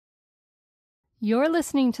You're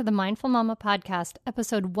listening to the Mindful Mama Podcast,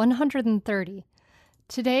 episode 130.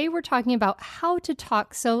 Today, we're talking about how to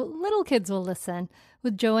talk so little kids will listen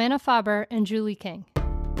with Joanna Faber and Julie King.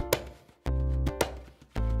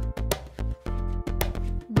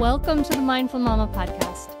 Welcome to the Mindful Mama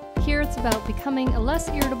Podcast. Here, it's about becoming a less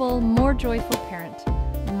irritable, more joyful parent.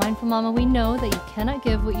 In Mindful Mama, we know that you cannot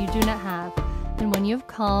give what you do not have. And when you have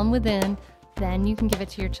calm within, then you can give it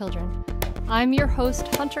to your children. I'm your host,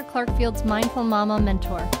 Hunter Clarkfield's Mindful Mama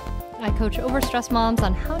mentor. I coach overstressed moms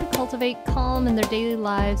on how to cultivate calm in their daily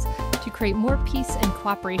lives to create more peace and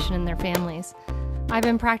cooperation in their families. I've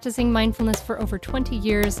been practicing mindfulness for over 20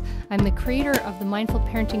 years. I'm the creator of the Mindful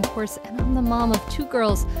Parenting course, and I'm the mom of two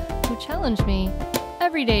girls who challenge me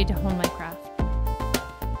every day to hone my craft.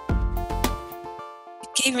 It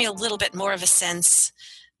gave me a little bit more of a sense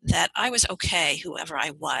that I was okay, whoever I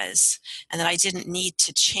was, and that I didn't need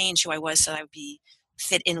to change who I was so I would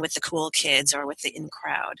fit in with the cool kids or with the in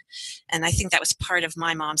crowd. And I think that was part of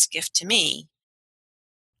my mom's gift to me.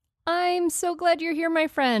 I'm so glad you're here, my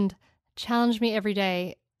friend. Challenge me every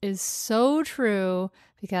day is so true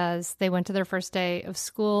because they went to their first day of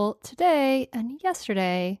school today, and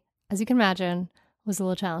yesterday, as you can imagine, was a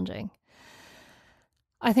little challenging.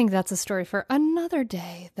 I think that's a story for another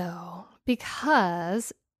day, though,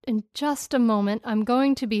 because in just a moment, I'm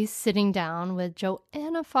going to be sitting down with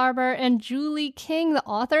Joanna Faber and Julie King, the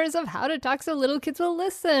authors of How to Talk So Little Kids Will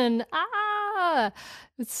Listen.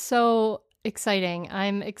 It's so exciting.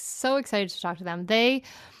 I'm so excited to talk to them. They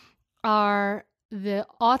are the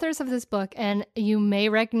authors of this book, and you may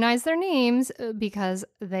recognize their names because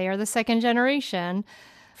they are the second generation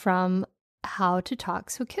from How to Talk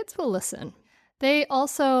So Kids Will Listen. They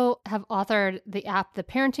also have authored the app, The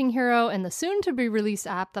Parenting Hero, and the soon-to-be-released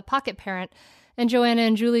app, The Pocket Parent. And Joanna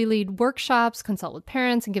and Julie lead workshops, consult with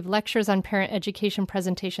parents, and give lectures on parent education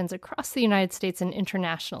presentations across the United States and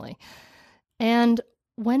internationally. And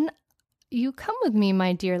when you come with me,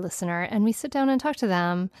 my dear listener, and we sit down and talk to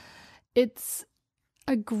them, it's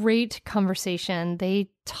a great conversation. They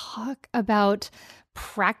talk about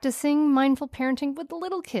practicing mindful parenting with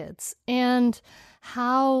little kids and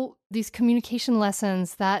how these communication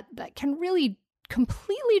lessons that can really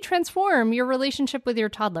completely transform your relationship with your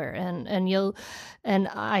toddler, and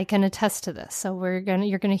I can attest to this. So you're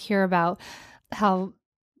gonna hear about how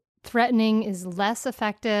threatening is less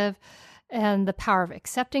effective, and the power of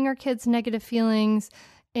accepting our kids' negative feelings,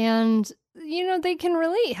 and they can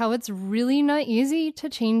relate how it's really not easy to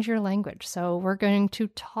change your language. So we're going to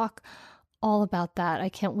talk all about that. I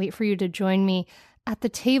can't wait for you to join me at the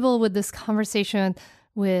table with this conversation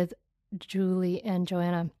with Julie and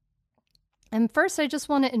Joanna. And first, I just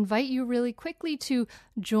want to invite you really quickly to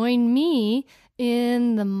join me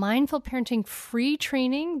in the Mindful Parenting free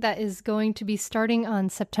training that is going to be starting on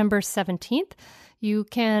September 17th. You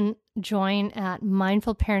can join at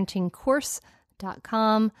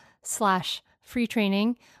mindfulparentingcourse.com/free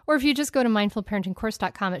training. Or if you just go to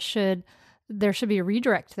mindfulparentingcourse.com, there should be a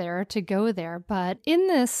redirect there to go there. But in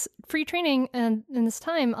this free training and in this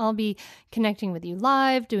time, I'll be connecting with you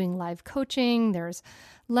live, doing live coaching. There's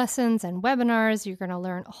lessons and webinars. You're going to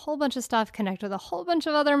learn a whole bunch of stuff, connect with a whole bunch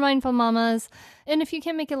of other mindful mamas. And if you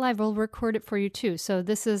can't make it live, we'll record it for you too. So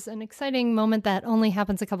this is an exciting moment that only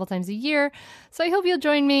happens a couple times a year. So I hope you'll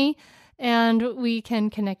join me and we can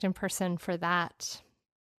connect in person for that.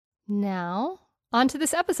 Now, on to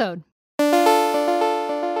this episode.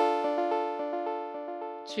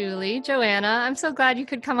 Julie, Joanna, I'm so glad you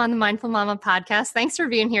could come on the Mindful Mama podcast. Thanks for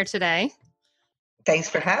being here today. Thanks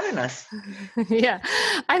for having us. Yeah,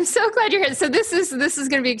 I'm so glad you're here. So this is going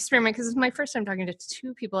to be an experiment because it's my first time talking to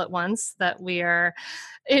two people at once that we are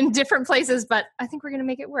in different places, but I think we're going to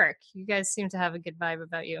make it work. You guys seem to have a good vibe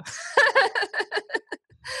about you.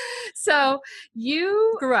 So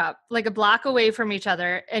you grew up like a block away from each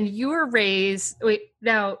other, and you were raised, I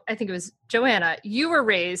think it was Joanna, you were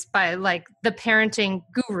raised by like the parenting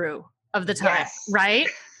guru of the time, yes. Right?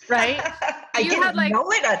 I didn't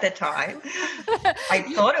know it at the time. I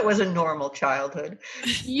thought it was a normal childhood.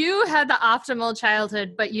 You had the optimal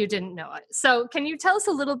childhood, but you didn't know it. So can you tell us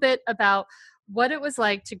a little bit about what it was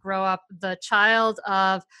like to grow up the child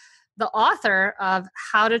of the author of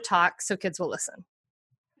How to Talk So Kids Will Listen?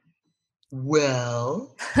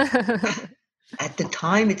 Well, at the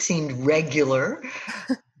time it seemed regular,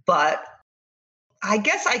 but I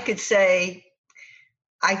guess I could say,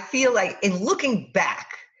 I feel like in looking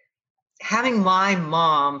back, having my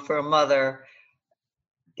mom for a mother,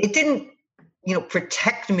 it didn't,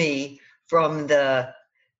 protect me from the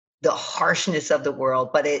harshness of the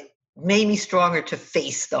world, but it made me stronger to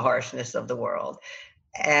face the harshness of the world.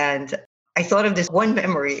 And I thought of this one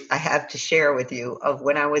memory I have to share with you of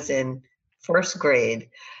when I was in first grade,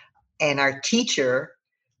 and our teacher,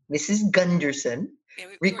 Mrs. Gunderson, Yeah,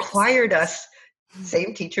 we were the required same. us,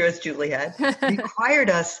 same teacher as Julie had, required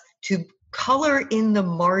us to color in the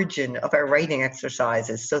margin of our writing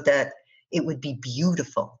exercises so that it would be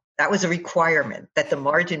beautiful. That was a requirement, that the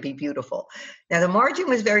margin be beautiful. Now, the margin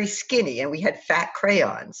was very skinny and we had fat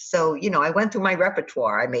crayons. So, I went through my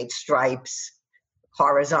repertoire. I made stripes,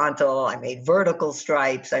 horizontal, I made vertical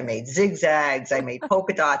stripes, I made zigzags, I made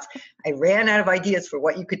polka dots. I ran out of ideas for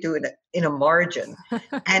what you could do in a margin.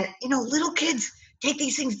 And, little kids take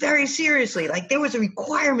these things very seriously. Like there was a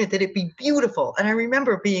requirement that it be beautiful. And I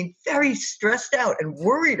remember being very stressed out and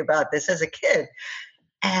worried about this as a kid.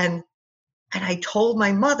 And I told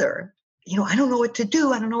my mother, I don't know what to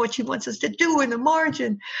do. I don't know what she wants us to do in the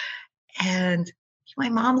margin. And my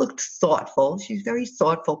mom looked thoughtful. She's a very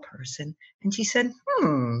thoughtful person. And she said,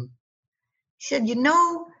 She said,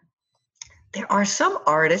 there are some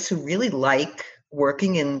artists who really like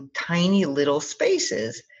working in tiny little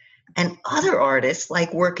spaces, and other artists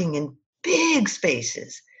like working in big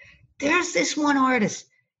spaces. There's this one artist.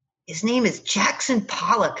 His name is Jackson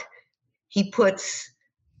Pollock. He puts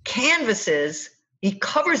canvases, he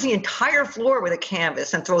covers the entire floor with a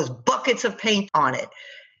canvas and throws buckets of paint on it.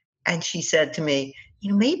 And she said to me,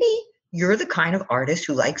 maybe you're the kind of artist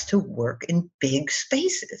who likes to work in big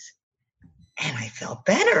spaces. And I felt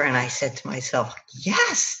better. And I said to myself,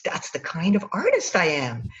 yes, that's the kind of artist I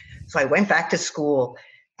am. So I went back to school.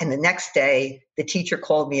 And the next day, the teacher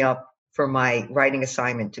called me up for my writing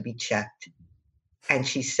assignment to be checked. And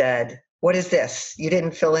she said, what is this? You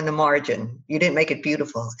didn't fill in the margin. You didn't make it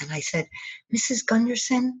beautiful. And I said, Mrs.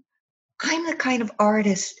 Gunderson, I'm the kind of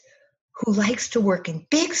artist who likes to work in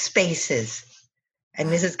big spaces. And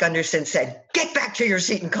Mrs. Gunderson said, get back to your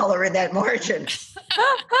seat and color in that margin.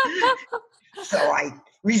 So I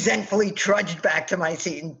resentfully trudged back to my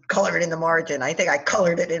seat and colored in the margin. I think I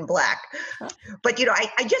colored it in black. But,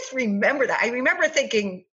 I just remember that. I remember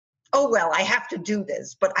thinking, oh, well, I have to do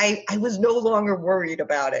this. But I was no longer worried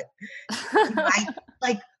about it.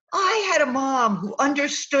 I had a mom who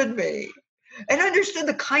understood me and understood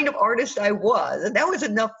the kind of artist I was. And that was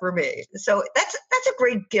enough for me. So that's a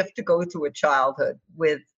great gift to go through a childhood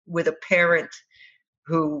with a parent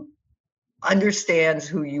who understands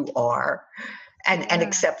who you are and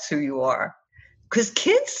accepts who you are. Because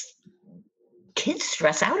kids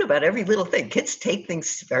stress out about every little thing. Kids take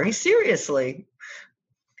things very seriously.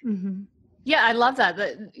 Mm-hmm. Yeah, I love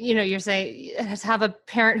that. You're saying to have a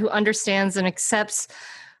parent who understands and accepts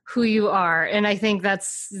who you are. And I think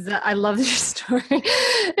I love your story.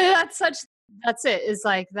 That's it, is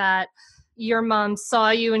like that your mom saw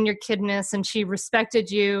you in your kidness and she respected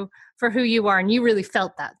you for who you are. And you really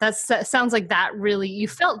felt that. That sounds like that really, you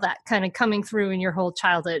felt that kind of coming through in your whole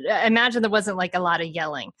childhood. I imagine there wasn't like a lot of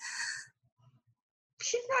yelling.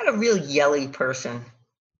 She's not a real yelly person.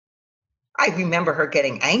 I remember her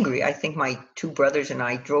getting angry. I think my two brothers and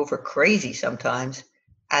I drove her crazy sometimes,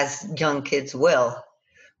 as young kids will.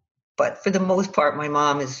 But for the most part, my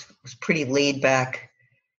mom was pretty laid back,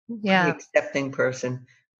 pretty accepting person.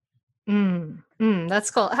 That's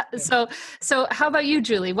cool. So how about you,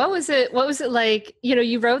 Julie? What was it like?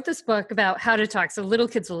 You wrote this book about how to talk so little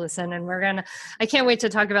kids will listen, and I can't wait to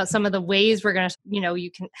talk about some of the ways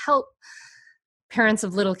you can help parents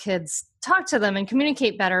of little kids talk to them and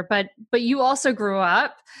communicate better. But you also grew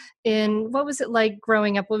up in, what was it like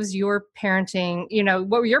growing up? What was your parenting?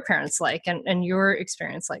 What were your parents like and your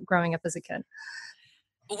experience like growing up as a kid?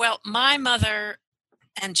 Well, my mother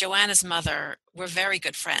and Joanna's mother were very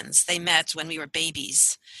good friends. They met when we were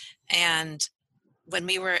babies. And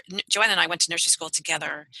Joanna and I went to nursery school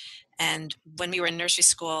together. And when we were in nursery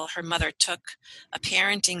school, her mother took a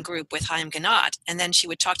parenting group with Chaim Ganot, and then she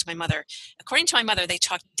would talk to my mother. According to my mother, they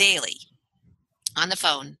talked daily on the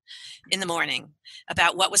phone in the morning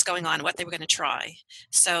about what was going on, what they were going to try.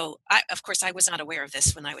 So, of course, I was not aware of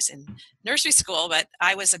this when I was in nursery school, but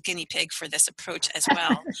I was a guinea pig for this approach as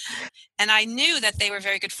well. And I knew that they were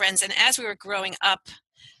very good friends. And as we were growing up,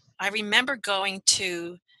 I remember going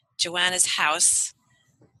to Joanna's house,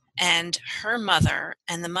 and her mother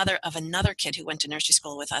and the mother of another kid who went to nursery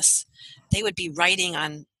school with us, they would be writing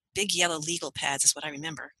on big yellow legal pads, is what I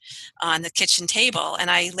remember, on the kitchen table.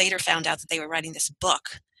 And I later found out that they were writing this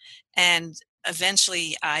book. And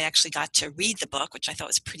eventually I actually got to read the book, which I thought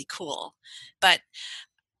was pretty cool. But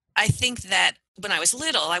I think that when I was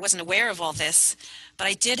little, I wasn't aware of all this, but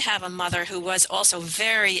I did have a mother who was also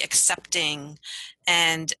very accepting.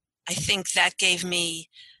 And I think that gave me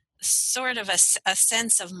sort of a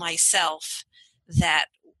sense of myself that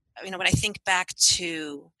when I think back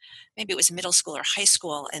to maybe it was middle school or high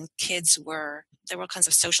school, and there were all kinds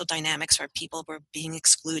of social dynamics where people were being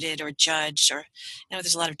excluded or judged, or,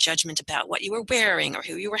 there's a lot of judgment about what you were wearing or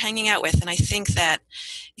who you were hanging out with. And I think that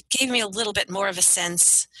it gave me a little bit more of a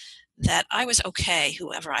sense that I was okay,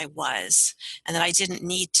 whoever I was, and that I didn't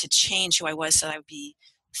need to change who I was so that I would be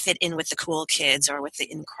fit in with the cool kids or with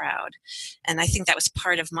the in crowd. And I think that was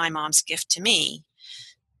part of my mom's gift to me,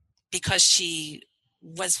 because she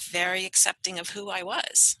was very accepting of who I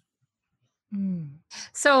was.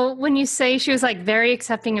 So when you say she was like very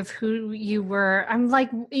accepting of who you were, I'm like,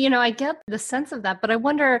 I get the sense of that, but I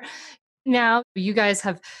wonder now you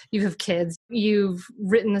have kids, you've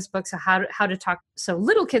written this book, so how to talk so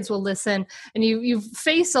little kids will listen, and you've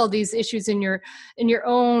faced all these issues in your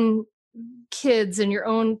own kids and your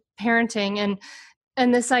own parenting,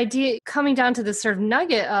 and this idea coming down to this sort of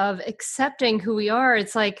nugget of accepting who we are.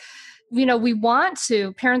 It's like,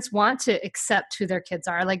 parents want to accept who their kids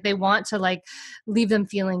are. Like they want to leave them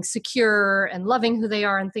feeling secure and loving who they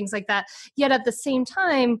are and things like that. Yet at the same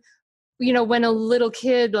time, when a little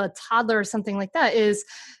kid, a toddler or something like that is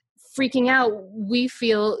freaking out, we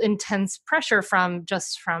feel intense pressure from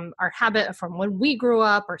our habit, from when we grew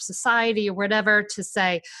up or society or whatever, to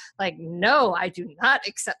say like, no, I do not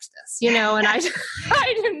accept this, and I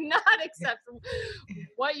do not accept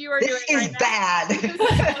what you are doing. This is bad. This is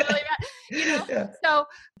really bad. Yeah. So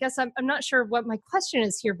I guess I'm not sure what my question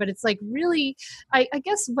is here, but it's like really, I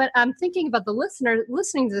guess what I'm thinking about the listener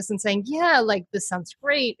listening to this and saying, yeah, like this sounds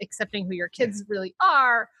great, accepting who your kids really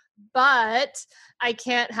are, but I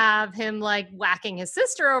can't have him like whacking his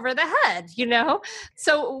sister over the head,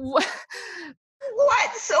 So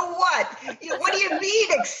what? So what? What do you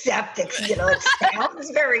mean accept it? It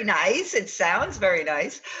sounds very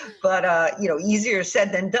nice. But, easier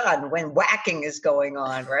said than done when whacking is going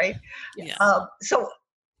on, right? Yeah. So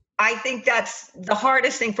I think that's the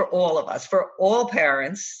hardest thing for all of us, for all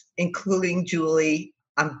parents, including Julie,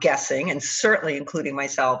 I'm guessing, and certainly including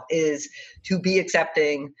myself, is to be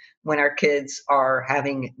accepting when our kids are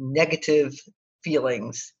having negative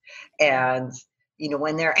feelings, and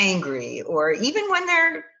when they're angry, or even when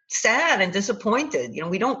they're sad and disappointed.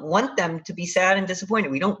 We don't want them to be sad and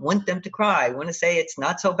disappointed. We don't want them to cry. We want to say it's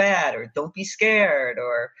not so bad, or don't be scared,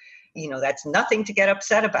 or that's nothing to get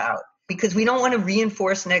upset about, because we don't want to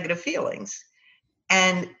reinforce negative feelings.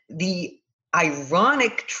 And the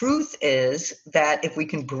ironic truth is that if we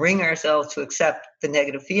can bring ourselves to accept the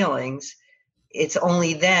negative feelings, it's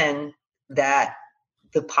only then that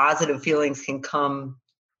the positive feelings can come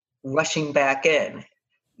rushing back in.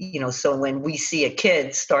 So when we see a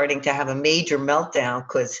kid starting to have a major meltdown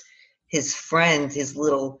because his friend, his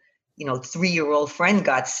little, 3-year-old friend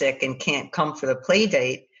got sick and can't come for the play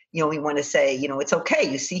date, we want to say, it's okay.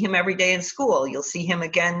 You see him every day in school. You'll see him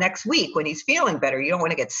again next week when he's feeling better. You don't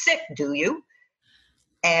want to get sick, do you?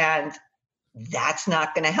 And that's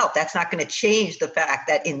not going to help. That's not going to change the fact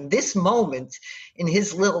that in this moment, in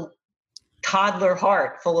his little toddler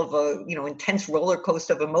heart full of a intense roller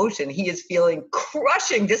coaster of emotion, he is feeling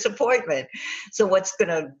crushing disappointment. So what's going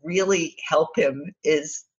to really help him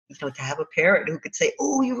is to have a parent who could say,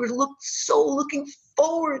 oh, you were looking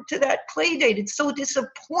forward to that play date. It's so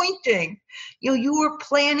disappointing. You were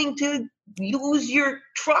planning to use your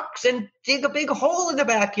trucks and dig a big hole in the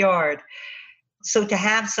backyard. So to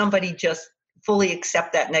have somebody just fully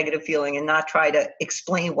accept that negative feeling and not try to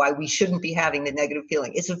explain why we shouldn't be having the negative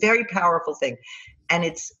feeling, it's a very powerful thing. And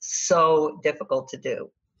it's so difficult to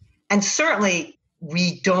do. And certainly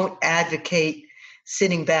we don't advocate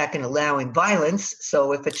sitting back and allowing violence.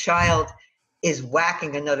 So if a child is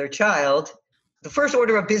whacking another child, the first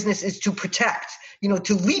order of business is to protect,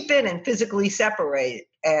 to leap in and physically separate.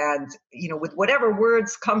 And, with whatever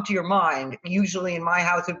words come to your mind, usually in my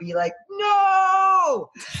house would be like,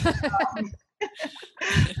 no!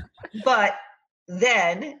 But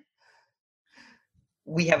then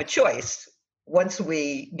we have a choice. Once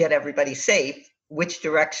we get everybody safe, which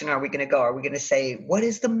direction are we going to go? Are we going to say, what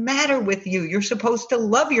is the matter with you? You're supposed to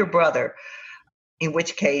love your brother. In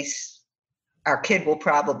which case, our kid will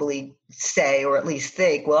probably say, or at least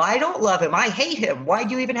think, well, I don't love him. I hate him. Why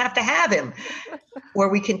do you even have to have him? Or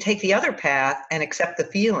we can take the other path and accept the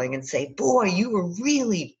feeling and say, boy, you were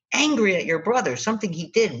really angry at your brother. Something he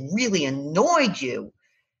did really annoyed you,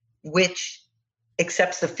 which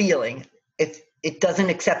accepts the feeling. If it doesn't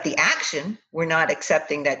accept the action, we're not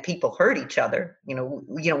accepting that people hurt each other.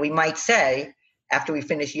 We might say, after we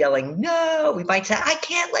finish yelling, no, we might say, I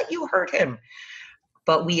can't let you hurt him.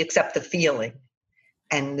 But we accept the feeling.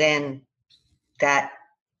 And then that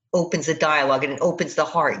opens the dialogue and it opens the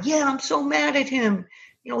heart. Yeah, I'm so mad at him.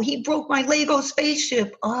 he broke my Lego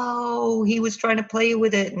spaceship. Oh, he was trying to play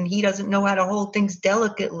with it and he doesn't know how to hold things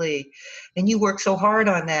delicately. And you work so hard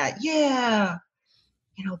on that. Yeah.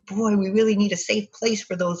 Boy, we really need a safe place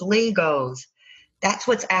for those Legos. That's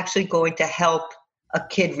what's actually going to help a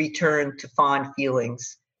kid return to fond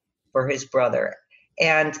feelings for his brother.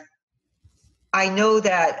 And I know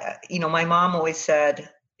that, my mom always said,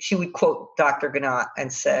 she would quote Dr. Ganat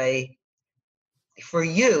and say, for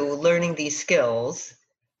you, learning these skills,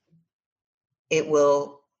 it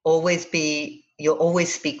will always be, you'll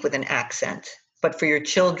always speak with an accent. But for your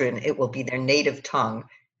children, it will be their native tongue.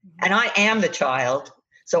 And I am the child,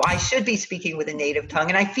 so I should be speaking with a native tongue.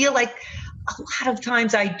 And I feel like a lot of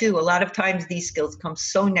times I do. A lot of times these skills come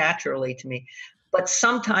so naturally to me, but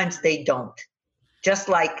sometimes they don't. Just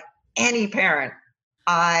like any parent,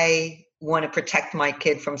 I want to protect my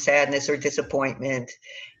kid from sadness or disappointment.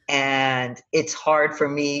 And it's hard for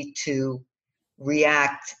me to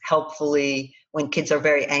react helpfully when kids are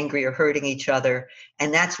very angry or hurting each other.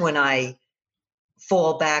 And that's when I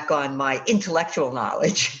fall back on my intellectual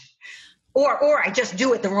knowledge. Or I just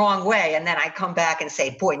do it the wrong way, and then I come back and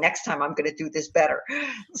say, boy, next time I'm going to do this better.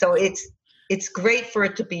 So it's great for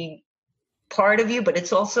it to be part of you, but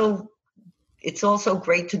it's also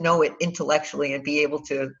great to know it intellectually and be able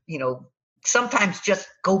to, sometimes just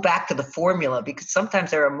go back to the formula, because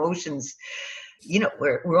sometimes our emotions,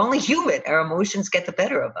 we're only human. Our emotions get the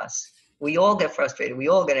better of us. We all get frustrated. We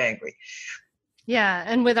all get angry. Yeah.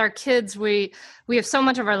 And with our kids, we have so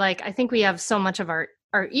much of our, I think we have so much of our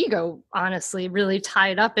ego, honestly, really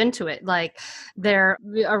tied up into it. Like they're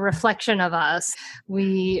a reflection of us.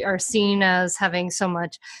 We are seen as having so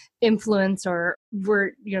much influence, or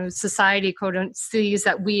we're, society quote sees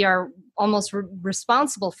that we are almost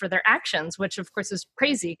responsible for their actions, which of course is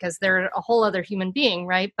crazy because they're a whole other human being,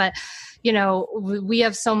 right? But, we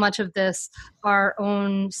have so much of this, our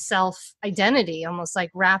own self identity, almost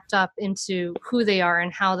like wrapped up into who they are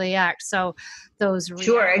and how they act. So those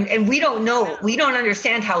sure, and we don't know, we don't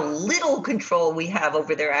understand how little control we have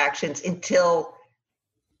over their actions until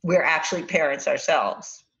we're actually parents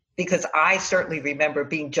ourselves. Because I certainly remember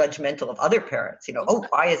being judgmental of other parents. Oh,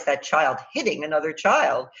 why is that child hitting another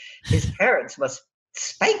child? His parents must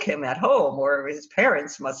spank him at home, or his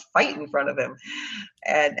parents must fight in front of him.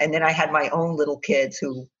 And then I had my own little kids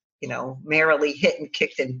who, merrily hit and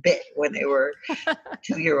kicked and bit when they were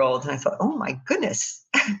 2-year-olds. And I thought, oh my goodness.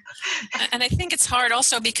 And I think it's hard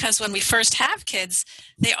also because when we first have kids,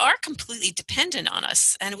 they are completely dependent on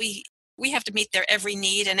us. And we have to meet their every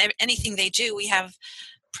need, and anything they do, we have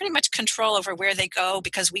pretty much control over where they go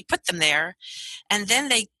because we put them there. And then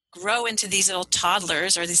they grow into these little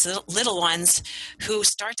toddlers or these little ones who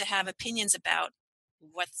start to have opinions about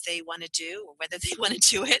what they want to do or whether they want to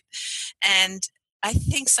do it. And I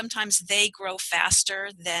think sometimes they grow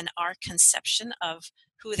faster than our conception of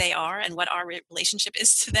who they are and what our relationship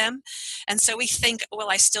is to them. And so we think,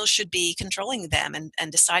 well, I still should be controlling them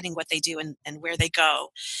and deciding what they do and where they go.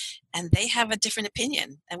 And they have a different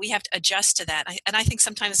opinion, and we have to adjust to that. And I think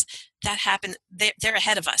sometimes that happens, they're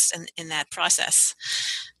ahead of us in that process.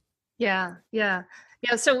 Yeah.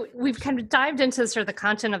 So we've kind of dived into sort of the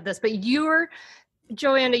content of this, but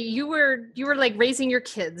Joanna, you were like raising your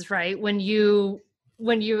kids, right? When you,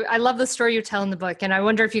 I love the story you tell in the book. And I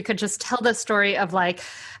wonder if you could just tell the story of like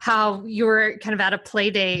how you were kind of at a play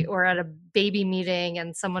date or at a baby meeting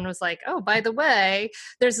and someone was like, oh, by the way,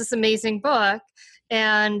 there's this amazing book.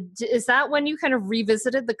 And is that when you kind of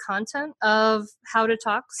revisited the content of How to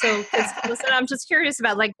Talk? So listen, I'm just curious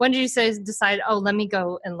about when did you decide, oh, let me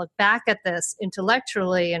go and look back at this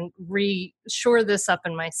intellectually and shore this up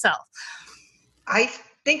in myself? I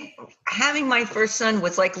think having my first son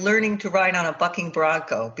was like learning to ride on a bucking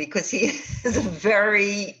bronco, because he is a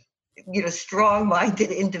very,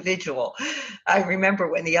 strong-minded individual. I remember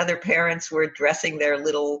when the other parents were dressing their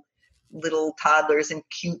little toddlers in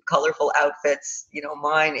cute, colorful outfits.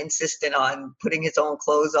 Mine insisted on putting his own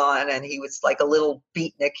clothes on, and he was like a little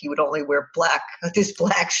beatnik. He would only wear this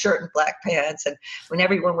black shirt and black pants. And when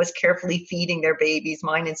everyone was carefully feeding their babies,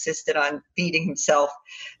 mine insisted on feeding himself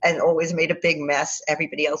and always made a big mess.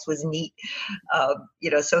 Everybody else was neat.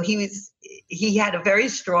 So he had a very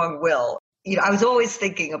strong will. I was always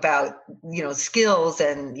thinking about, skills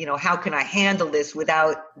and, how can I handle this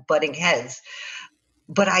without butting heads?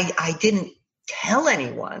 But I didn't tell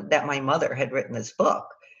anyone that my mother had written this book,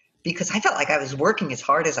 because I felt like I was working as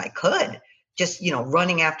hard as I could, just,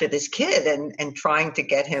 running after this kid and trying to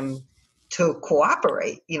get him to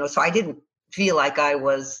cooperate, so I didn't feel like I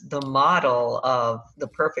was the model of the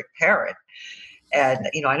perfect parent. And,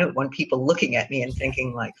 I don't want people looking at me and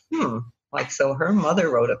thinking like, Like, so her mother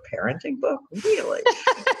wrote a parenting book? Really?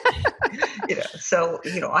 So,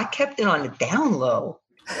 I kept it on the down low.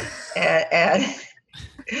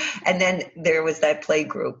 And then there was that play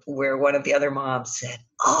group where one of the other moms said,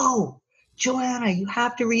 "Oh, Joanna, you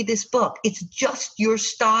have to read this book. It's just your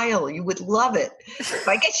style. You would love it."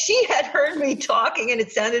 I guess she had heard me talking and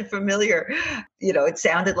it sounded familiar. It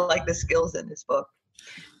sounded like the skills in this book.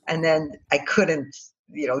 And then I couldn't,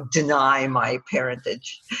 deny my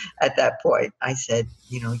parentage at that point. I said,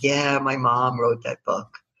 yeah, my mom wrote that book.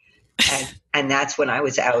 And that's when I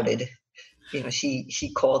was outed.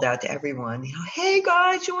 She called out to everyone, "Hey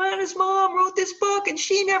guys, Joanna's mom wrote this book and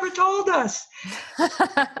she never told us."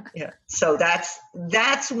 Yeah. So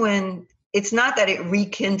that's when, it's not that it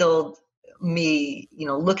rekindled me,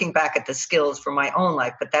 looking back at the skills for my own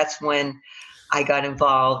life, but that's when I got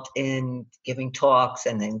involved in giving talks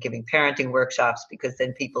and then giving parenting workshops, because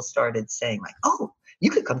then people started saying like, "Oh,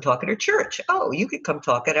 you could come talk at our church. Oh, you could come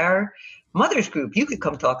talk at our mother's group. You could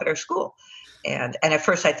come talk at our school." And at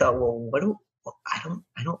first I thought, well, I don't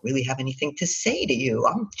really have anything to say to you.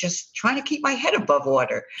 I'm just trying to keep my head above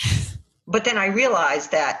water. But then I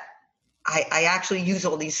realized that I actually use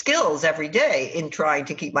all these skills every day in trying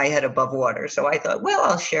to keep my head above water. So I thought, well,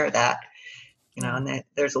 I'll share that. And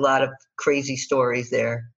there's a lot of crazy stories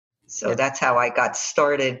there. So that's how I got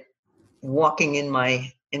started walking in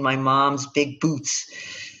my mom's big boots.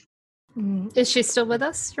 Is she still with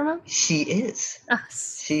us, your mom? She is. Oh.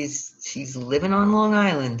 She's living on Long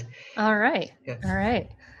Island. All right. Yeah. All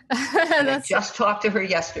right. I just talked to her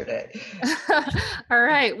yesterday. All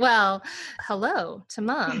right. Well, hello to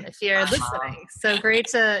Mom, if you're listening. So great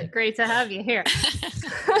to have you here.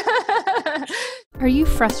 Are you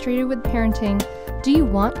frustrated with parenting? Do you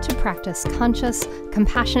want to practice conscious,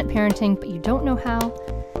 compassionate parenting, but you don't know how?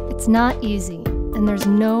 It's not easy, and there's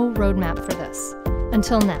no roadmap for this.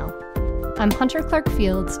 Until now. I'm Hunter Clark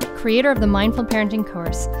Fields, creator of the Mindful Parenting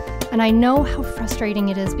course, and I know how frustrating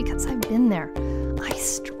it is because I've been there. I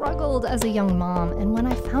struggled as a young mom, and when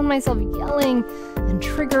I found myself yelling and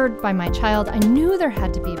triggered by my child, I knew there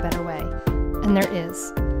had to be a better way, and there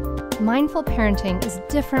is. Mindful parenting is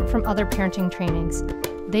different from other parenting trainings.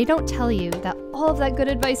 They don't tell you that all of that good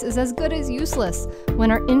advice is as good as useless when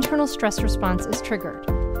our internal stress response is triggered.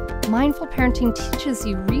 Mindful parenting teaches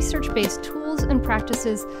you research-based tools and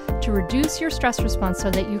practices to reduce your stress response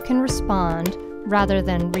so that you can respond rather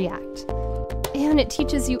than react. And it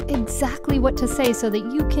teaches you exactly what to say so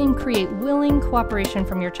that you can create willing cooperation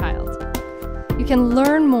from your child. You can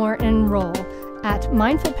learn more and enroll at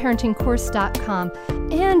mindfulparentingcourse.com,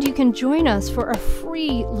 and you can join us for a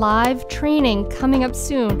free live training coming up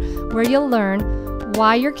soon where you'll learn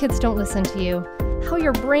why your kids don't listen to you, how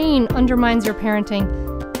your brain undermines your parenting,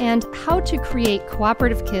 and how to create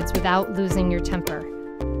cooperative kids without losing your temper.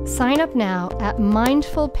 Sign up now at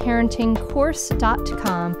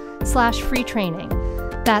mindfulparentingcourse.com/free training.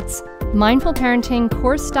 That's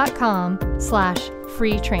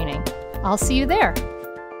mindfulparentingcourse.com/free training. I'll see you there.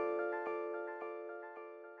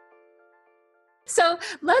 So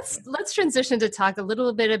let's transition to talk a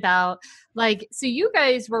little bit about, like, so you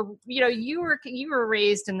guys were, you were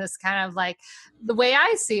raised in this kind of, like, the way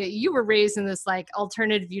I see it, you were raised in this like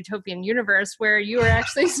alternative utopian universe where you were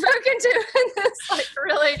actually spoken to in this like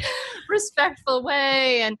really respectful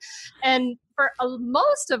way. And for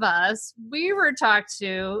most of us, we were talked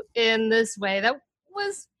to in this way that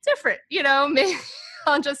was different, maybe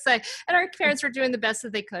I'll just say, and our parents were doing the best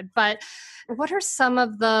that they could. But what are some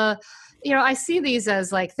of the, I see these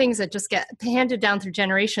as like things that just get handed down through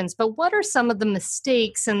generations, but what are some of the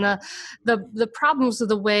mistakes and the problems with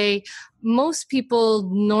the way most people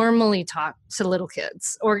normally talk to little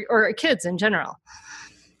kids or kids in general?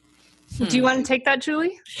 Do you want to take that,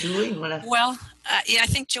 Julie? Well, I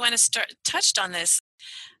think Joanna touched on this.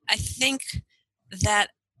 I think that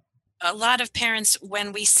a lot of parents,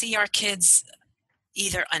 when we see our kids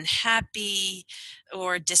either unhappy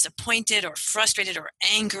or disappointed or frustrated or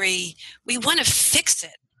angry, we want to fix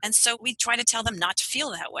it. And so we try to tell them not to feel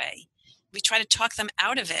that way. We try to talk them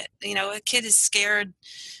out of it. A kid is scared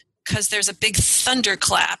because there's a big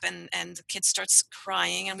thunderclap and the kid starts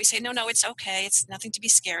crying, and we say, no, it's okay. It's nothing to be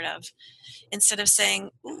scared of. Instead of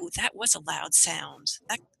saying, ooh, that was a loud sound.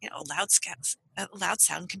 That, a loud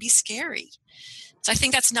sound can be scary. So I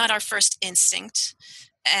think that's not our first instinct.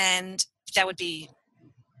 And that would be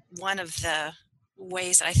one of the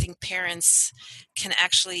ways that I think parents can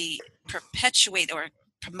actually perpetuate or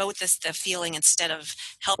promote the feeling instead of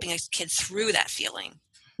helping a kid through that feeling.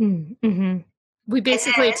 Mm-hmm. We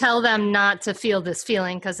basically tell them not to feel this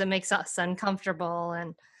feeling because it makes us uncomfortable.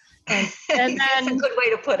 And And That's a then, good way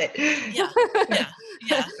to put it. Yeah. Yeah.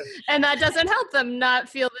 Yeah. and that doesn't help them not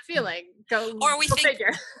feel the feeling. Or we Go think,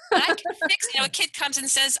 figure. but I can fix, a kid comes and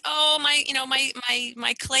says, oh,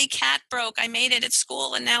 my clay cat broke. I made it at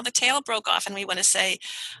school and now the tail broke off. And we want to say,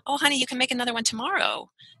 oh, honey, you can make another one tomorrow.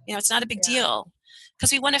 It's not a big deal,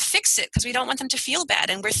 because we want to fix it, because we don't want them to feel bad.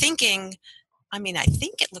 And we're thinking, I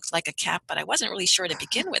think it looked like a cat, but I wasn't really sure to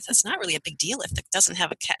begin with. It's not really a big deal if it doesn't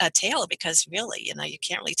have a tail, because really, you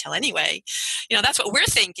can't really tell anyway. That's what we're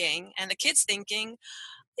thinking. And the kid's thinking,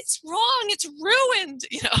 it's wrong. It's ruined,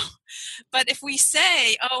 But if we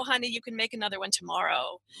say, oh, honey, you can make another one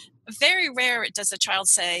tomorrow, very rare does a child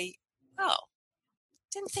say, oh,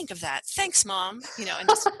 didn't think of that. Thanks, Mom, and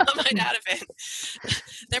just come right out of it.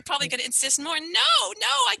 They're probably going to insist more. No,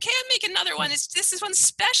 I can't make another one. This is one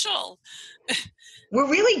special. We're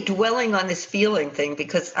really dwelling on this feeling thing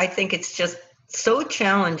because I think it's just so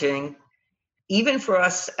challenging, even for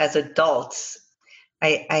us as adults.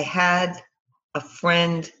 I had a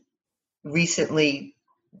friend recently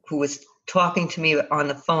who was talking to me on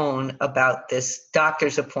the phone about this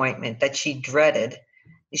doctor's appointment that she dreaded.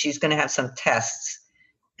 She's going to have some tests.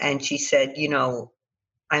 And she said,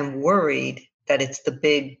 I'm worried that it's the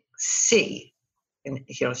big C. And,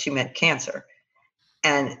 she meant cancer.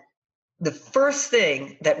 And the first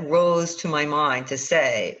thing that rose to my mind to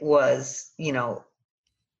say was,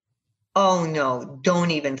 oh no, don't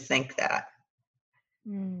even think that.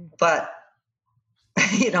 But,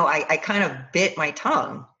 I kind of bit my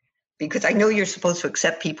tongue, because I know you're supposed to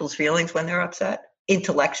accept people's feelings when they're upset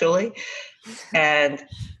intellectually. And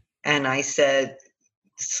I said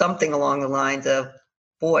something along the lines of,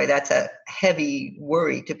 boy, that's a heavy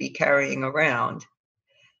worry to be carrying around.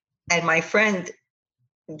 And my friend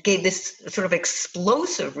gave this sort of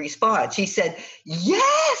explosive response. She said,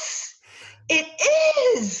 yes, it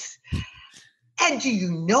is. And do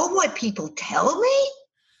you know what people tell me?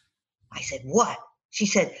 I said, what? She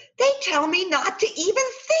said, they tell me not to even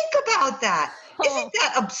think about that. Isn't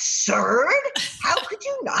that absurd? How could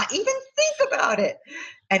you not even think about it?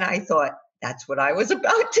 And I thought, that's what I was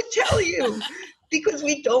about to tell you, because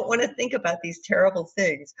we don't want to think about these terrible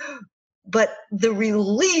things. But the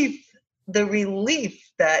relief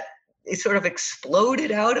that it sort of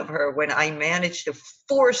exploded out of her when I managed to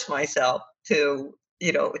force myself to,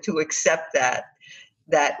 to accept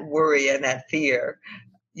that worry and that fear,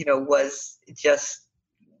 was just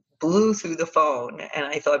blew through the phone. And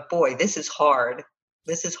I thought, boy, this is hard.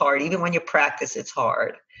 This is hard. Even when you practice, it's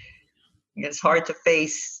hard. It's hard to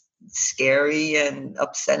face scary and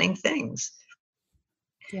upsetting things.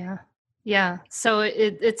 Yeah. Yeah. So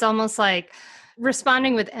it's almost like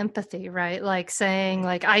responding with empathy, right? Like saying,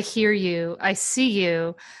 like, I hear you, I see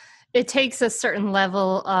you. It takes a certain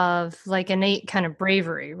level of like innate kind of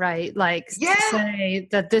bravery, right? Like to say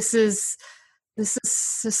that this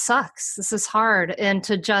sucks. This is hard. And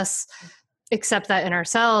to just accept that in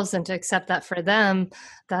ourselves and to accept that for them.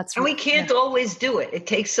 And we can't always do it. It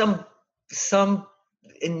takes some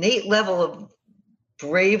innate level of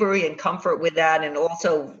bravery and comfort with that, and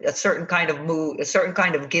also a certain kind of mood, a certain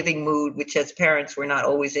kind of giving mood, which as parents we're not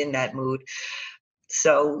always in that mood.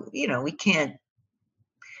 So we can't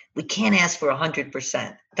ask for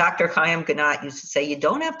 100%. Dr. Chaim Ganat used to say, you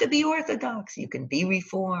don't have to be Orthodox, you can be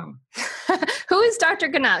Reform. Who is Dr.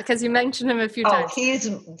 Ganat? Because you mentioned him a few times. He is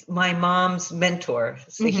my mom's mentor.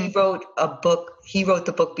 So he wrote a book. He wrote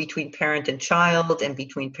the book Between Parent and Child and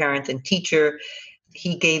Between Parent and Teacher.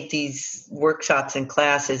 He gave these workshops and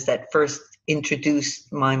classes that first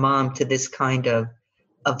introduced my mom to this kind of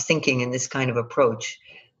thinking and this kind of approach.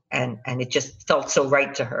 And it just felt so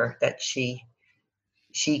right to her that she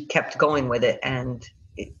kept going with it. And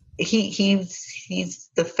he's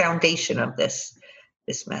the foundation of this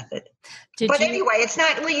method. Anyway, it's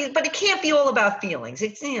not, but it can't be all about feelings.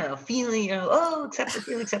 It's, feeling, accept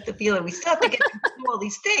the feeling. We still have to get through all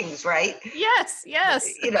these things, right? Yes.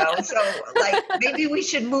 So like maybe we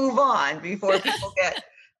should move on before people get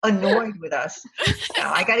annoyed with us.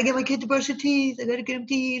 I got to get my kid to brush their teeth. I got to get him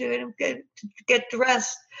to eat. I got to get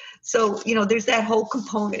dressed. So, there's that whole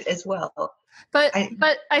component as well. But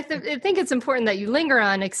I think it's important that you linger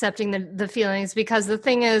on accepting the feelings, because the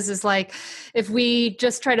thing is like, if we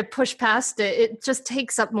just try to push past it, it just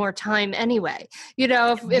takes up more time anyway.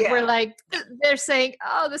 If we're like, they're saying,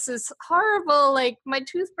 oh, this is horrible, like my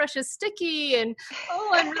toothbrush is sticky and,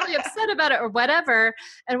 oh, I'm really upset about it or whatever.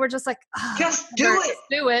 And we're just like, oh, just do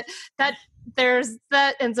it.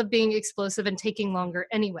 That ends up being explosive and taking longer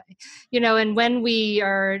anyway. And when we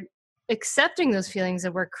are accepting those feelings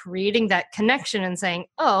and we're creating that connection and saying,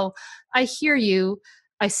 oh, I hear you,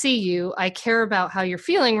 I see you, I care about how you're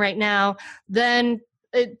feeling right now, then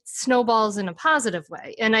it snowballs in a positive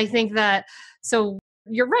way. And I think that, so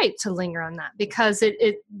you're right to linger on that, because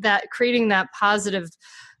that creating that positive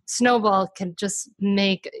snowball can just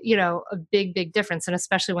make, a big, big difference. And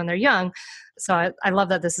especially when they're young. So I love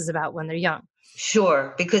that this is about when they're young.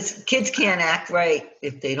 Sure, because kids can't act right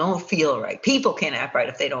if they don't feel right. People can't act right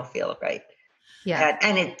if they don't feel right. Yeah.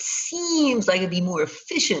 And it seems like it'd be more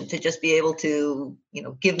efficient to just be able to,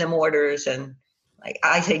 give them orders, and like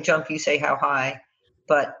I say jump, you say how high.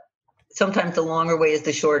 But sometimes the longer way is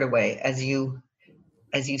the shorter way, as you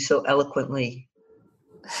so eloquently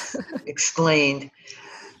explained.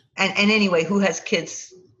 And anyway, who has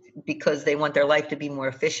kids because they want their life to be more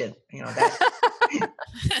efficient? That.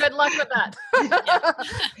 Good luck with that.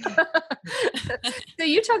 So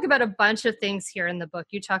you talk about a bunch of things here in the book.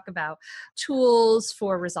 You talk about tools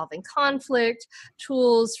for resolving conflict,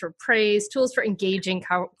 tools for praise, tools for engaging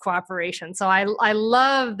cooperation. So I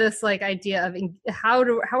love this idea of how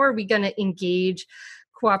are we going to engage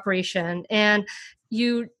cooperation? And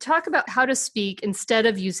you talk about how to speak instead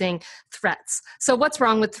of using threats. So what's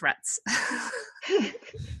wrong with threats?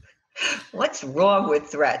 What's wrong with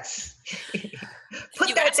threats?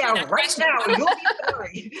 Put that down right now. You'll be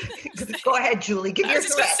sorry. Go ahead, Julie. Give your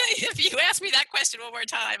threat. Say, if you ask me that question one more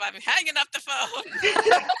time, I'm hanging up the phone.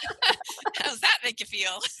 How does that make you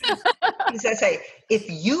feel? As I say, if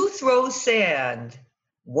you throw sand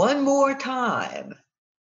one more time,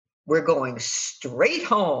 we're going straight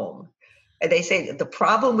home. And they say that the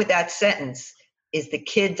problem with that sentence is the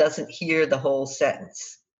kid doesn't hear the whole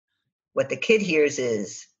sentence. What the kid hears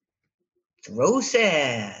is, throw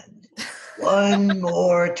sand one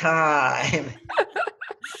more time.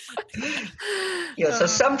 So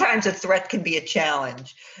sometimes a threat can be a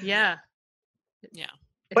challenge. Yeah.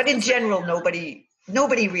 But in general, nobody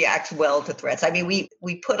reacts well to threats. I mean,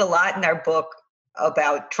 we put a lot in our book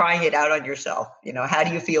about trying it out on yourself. How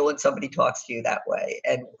do you feel when somebody talks to you that way?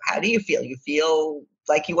 And how do you feel? You feel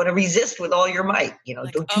like you want to resist with all your might.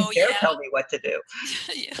 Don't you dare tell me what to do.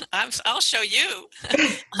 Yeah, I'll show you.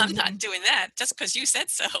 I'm not doing that just because you said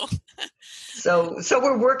so. So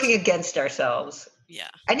we're working against ourselves. Yeah.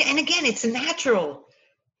 And again, it's a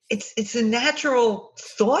natural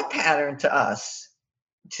thought pattern to us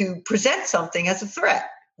to present something as a threat.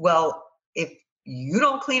 Well, if you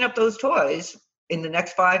don't clean up those toys in the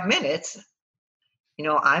next 5 minutes,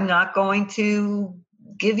 I'm not going to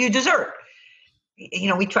give you dessert.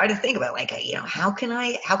 We try to think about how can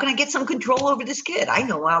I get some control over this kid? I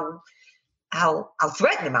know I'll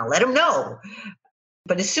threaten him. I'll let him know.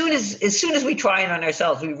 But as soon as we try it on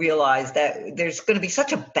ourselves, we realize that there's going to be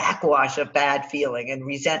such a backwash of bad feeling and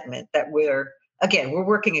resentment that we're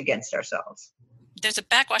working against ourselves. There's a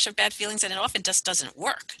backwash of bad feelings, and it often just doesn't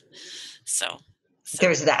work. So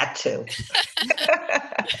there's that too.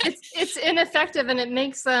 It's ineffective, and it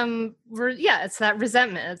makes them, it's that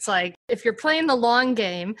resentment. It's like, if you're playing the long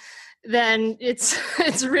game, then it's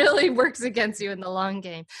really works against you in the long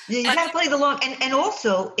game. Yeah, you got to play the long, and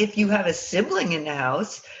also if you have a sibling in the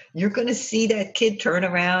house, you're going to see that kid turn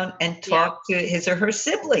around and talk to his or her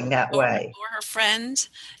sibling that way, or her friend.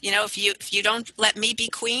 If you don't let me be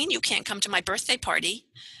queen, you can't come to my birthday party,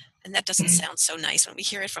 and that doesn't sound so nice when we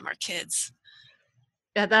hear it from our kids.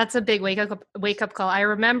 Yeah, that's a big wake up call. I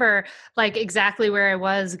remember exactly where I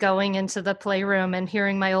was going into the playroom and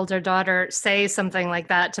hearing my older daughter say something like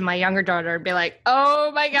that to my younger daughter and be like,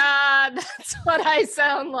 oh my God, that's what I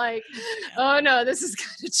sound like. Oh no, this is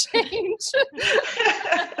going to change.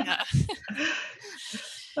 Yeah.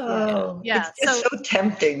 It's so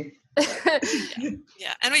tempting.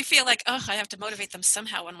 Yeah. And we feel like, I have to motivate them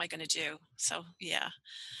somehow. What am I going to do? So, yeah.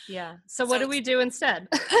 Yeah. So what do we do instead?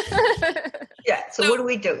 Yeah. So what do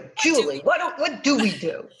we do? Julie, what do we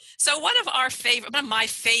do? So one of my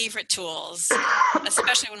favorite tools,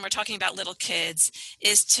 especially when we're talking about little kids,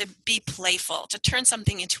 is to be playful, to turn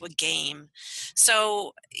something into a game.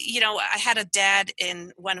 So, I had a dad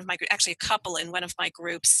in actually a couple in one of my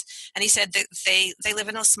groups, and he said that they live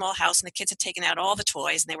in a small house, and the kids had taken out all the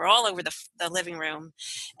toys, and they were all over the living room.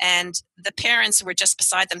 And the parents were just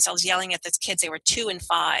beside themselves yelling at the kids. They were 2 and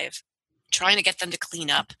 5. Trying to get them to clean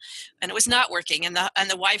up, and it was not working. And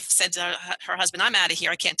the wife said to her husband, "I'm out of here.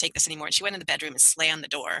 I can't take this anymore." And she went in the bedroom and slammed the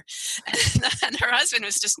door. And her husband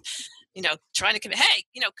was just, trying to hey,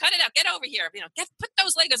 cut it out, get over here, put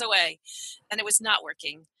those Legos away. And it was not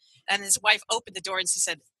working. And his wife opened the door and she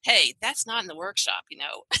said, "Hey, that's not in the workshop, This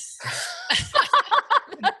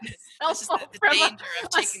is the danger of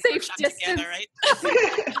taking the workshop together, right?"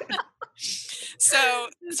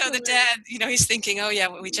 So the dad, he's thinking, oh yeah,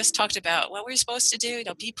 what we just talked about, what we're supposed to do,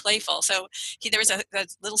 be playful. So there was a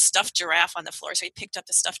little stuffed giraffe on the floor. So he picked up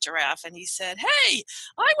the stuffed giraffe and he said, hey,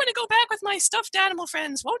 I want to go back with my stuffed animal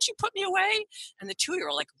friends. Won't you put me away? And the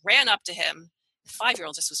 2-year-old ran up to him. The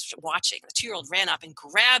 5-year-old just was watching. The 2-year-old ran up and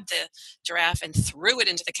grabbed the giraffe and threw it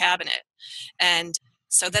into the cabinet. And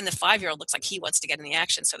so then the 5-year-old looks like he wants to get in the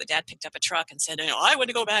action. So the dad picked up a truck and said, I want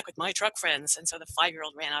to go back with my truck friends. And so the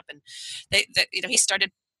 5-year-old ran up and he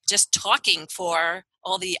started just talking for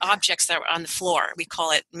all the objects that were on the floor. We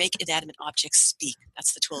call it make inanimate objects speak.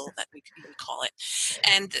 That's the tool that we call it.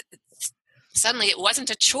 And suddenly it wasn't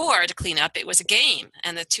a chore to clean up. It was a game.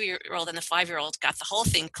 And the 2-year-old and the 5-year-old got the whole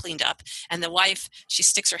thing cleaned up. And the wife, she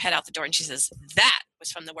sticks her head out the door and she says, that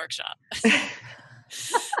was from the workshop.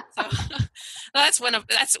 So that's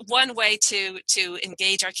one way to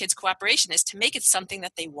engage our kids' cooperation, is to make it something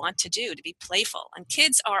that they want to do, to be playful. And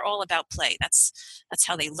kids are all about play. That's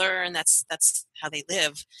how they learn. That's how they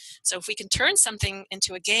live. So if we can turn something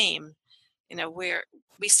into a game, where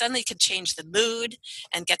we suddenly can change the mood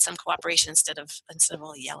and get some cooperation instead of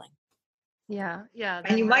all yelling. Yeah.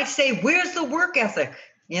 And you might say, where's the work ethic?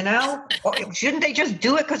 Or shouldn't they just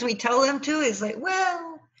do it because we tell them to? It's like,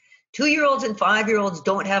 well, 2-year-olds and 5-year-olds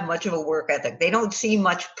don't have much of a work ethic. They don't see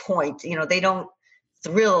much point. They don't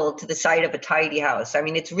thrill to the sight of a tidy house. I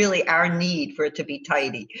mean, it's really our need for it to be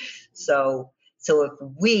tidy. So if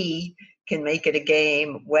we can make it a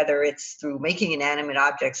game, whether it's through making inanimate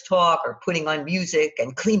objects talk or putting on music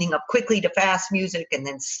and cleaning up quickly to fast music, and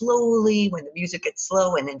then slowly when the music gets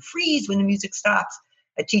slow, and then freeze when the music stops.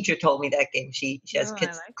 A teacher told me that game. She has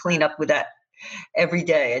kids clean up with that every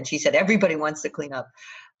day. And she said, everybody wants to clean up.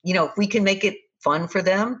 If we can make it fun for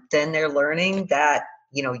them, then they're learning that,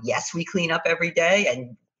 yes, we clean up every day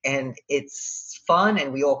and it's fun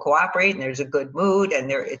and we all cooperate and there's a good mood,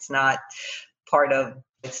 and it's not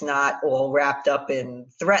all wrapped up in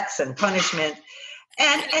threats and punishment.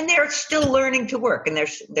 And they're still learning to work, and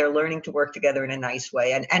they're learning to work together in a nice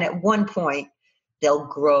way. And at one point they'll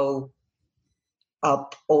grow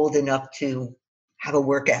up old enough to have a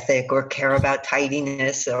work ethic or care about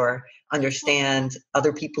tidiness or understand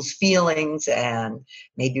other people's feelings, and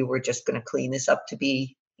maybe we're just going to clean this up to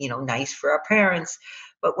be nice for our parents.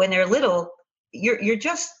 But when they're little, you're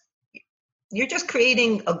just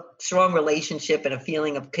creating a strong relationship and a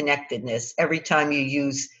feeling of connectedness every time you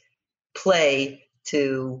use play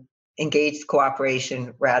to engage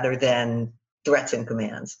cooperation rather than threats and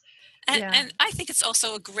commands. And I think it's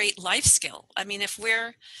also a great life skill. I mean, if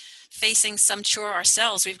we're facing some chore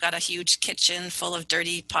ourselves, we've got a huge kitchen full of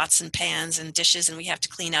dirty pots and pans and dishes, and we have to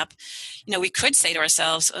clean up. We could say to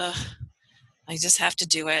ourselves, I just have to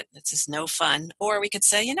do it. This is no fun. Or we could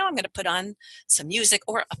say, I'm going to put on some music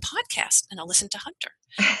or a podcast and I'll listen to Hunter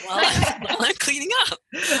while I'm cleaning up.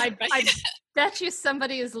 I bet you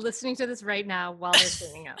somebody is listening to this right now while they're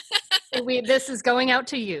cleaning up. This is going out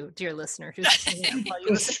to you, dear listener, who's cleaning up while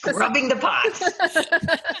you're scrubbing the pots.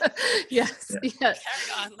 Yes. Carry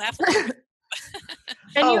on, laugh.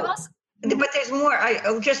 And you also, but there's more.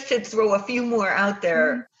 Just to throw a few more out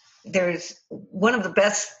there. Mm-hmm. There's one of the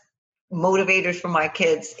best motivators for my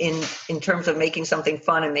kids in terms of making something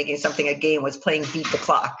fun and making something a game was playing beat the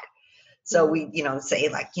clock. So we, say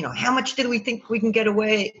how much did we think we can put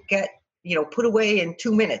away in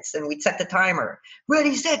 2 minutes, and we'd set the timer,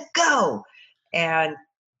 ready, set, go. And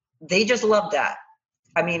they just loved that.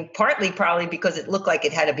 I mean, partly probably because it looked like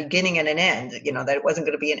it had a beginning and an end, that it wasn't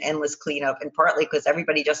going to be an endless cleanup, and partly because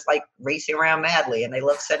everybody just liked racing around madly and they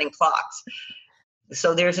love setting clocks.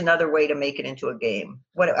 So there's another way to make it into a game.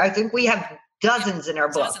 I think we have dozens in our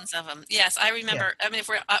book. Dozens of them. Yes, I remember. Yeah. I mean, if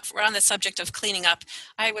we're on the subject of cleaning up,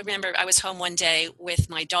 I remember I was home one day with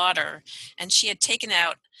my daughter, and she had taken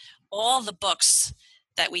out all the books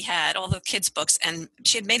that we had, all the kids' books, and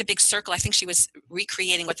she had made a big circle. I think she was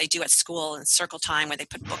recreating what they do at school in circle time, where they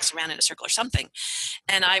put books around in a circle or something.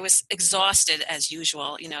 And I was exhausted as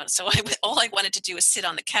usual, so all I wanted to do was sit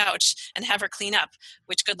on the couch and have her clean up,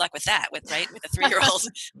 which good luck with that, with a 3-year-old.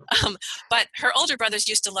 But her older brothers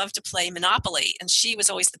used to love to play Monopoly, and she was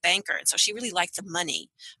always the banker. And so she really liked the money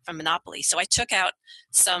from Monopoly. So I took out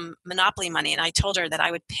some Monopoly money, and I told her that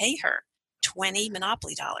I would pay her $20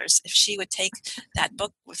 Monopoly if she would take that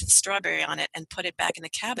book with the strawberry on it and put it back in the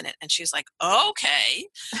cabinet. And she was like, okay.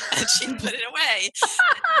 And she put it away. And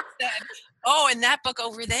I said, oh, and that book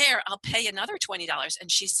over there, I'll pay another $20.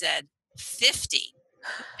 And she said, 50.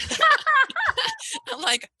 I'm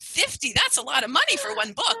like, 50? That's a lot of money for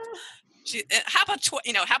one book. How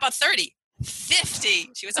about 30? 50.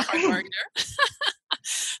 She was a hard bargainer.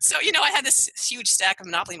 So, I had this huge stack of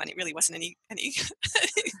Monopoly money. It really wasn't any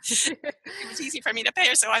it was easy for me to pay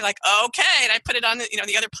her. So I'm like, okay. And I put it on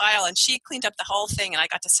the other pile, and she cleaned up the whole thing, and I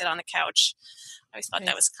got to sit on the couch. I always thought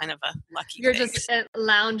that was kind of a lucky You're thing. just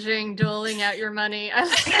lounging, doling out your money. I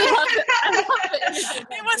love it. I love it.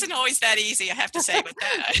 It wasn't always that easy, I have to say, but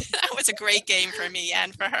that was a great game for me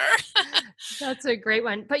and for her. That's a great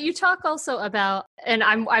one. But you talk also about, and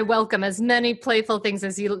I welcome as many playful things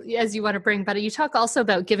as you want to bring, but you talk also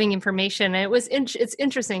about giving information. And it's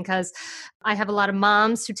interesting because I have a lot of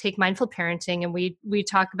moms who take mindful parenting, and we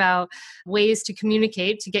talk about ways to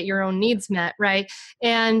communicate to get your own needs met, right?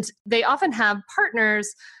 And they often have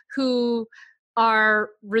partners who are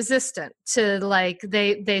resistant to, like,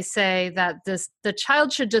 they say that the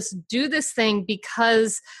child should just do this thing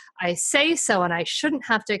because I say so, and I shouldn't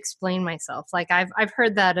have to explain myself. Like I've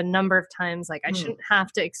heard that a number of times, like I shouldn't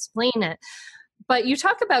have to explain it. But you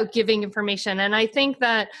talk about giving information, and I think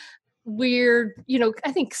that we're,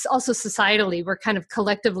 I think also societally, we're kind of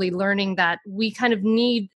collectively learning that we kind of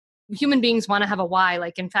need, human beings want to have a why.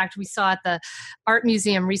 Like, in fact, we saw at the art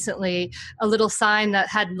museum recently a little sign that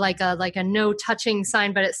had like a no touching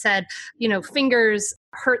sign, but it said, fingers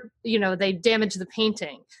hurt, they damage the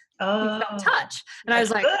painting. Don't touch. And I was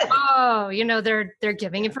like, good. They're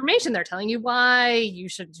giving information. They're telling you why you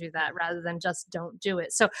should do that rather than just don't do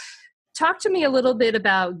it. So talk to me a little bit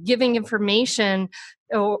about giving information,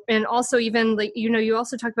 and also even, like, you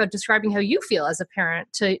also talk about describing how you feel as a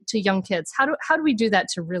parent to young kids. How do we do that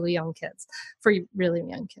to really young kids, for really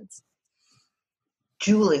young kids?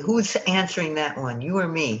 Julie, who's answering that one? You or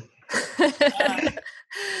me?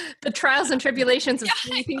 The trials and tribulations of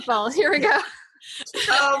three people. Here we go.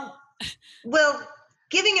 Well,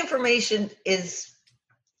 giving information is,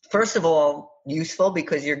 first of all, useful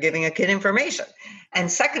because you're giving a kid information.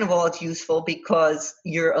 And second of all, it's useful because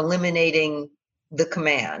you're eliminating the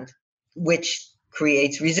command, which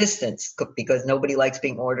creates resistance because nobody likes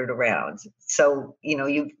being ordered around. So,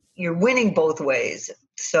 you're winning both ways.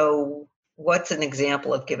 So what's an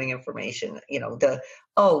example of giving information?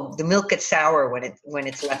 The milk gets sour when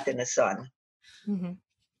it's left in the sun. Mm-hmm.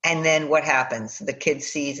 And then what happens? The kid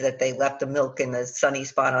sees that they left the milk in the sunny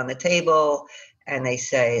spot on the table, and they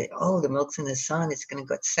say, oh, the milk's in the sun, it's going to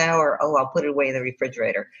get sour. Oh, I'll put it away in the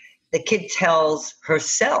refrigerator. The kid tells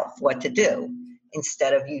herself what to do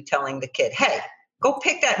instead of you telling the kid, hey, go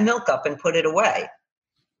pick that milk up and put it away.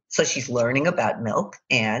 So she's learning about milk,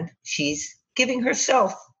 and she's giving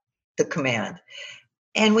herself the command.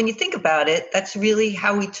 And when you think about it, that's really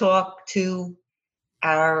how we talk to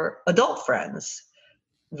our adult friends.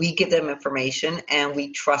 We give them information, and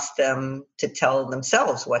we trust them to tell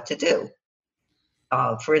themselves what to do.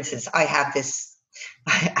 For instance, I have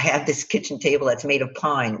this kitchen table that's made of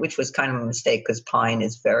pine, which was kind of a mistake because pine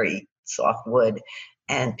is very soft wood,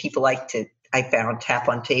 and people like to, I found, tap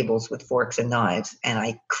on tables with forks and knives, and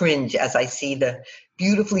I cringe as I see the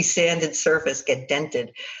beautifully sanded surface get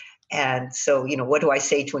dented. And so, what do I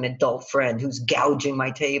say to an adult friend who's gouging my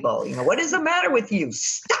table? What is the matter with you?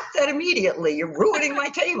 Stop that immediately. You're ruining my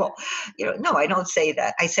table. No, I don't say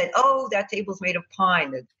that. I said, oh, that table's made of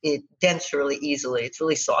pine. It dents really easily. It's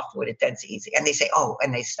really soft wood. It dents easy. And they say, oh,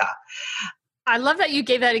 and they stop. I love that you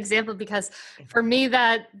gave that example, because for me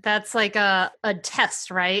that's like a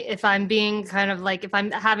test, right? If I'm being kind of like, if I'm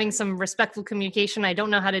having some respectful communication, I don't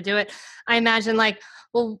know how to do it. I imagine, like,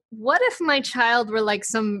 well, what if my child were like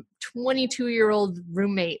some 22-year-old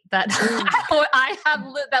roommate that I have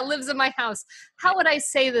that lives in my house? How would I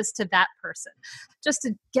say this to that person, just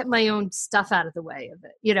to get my own stuff out of the way of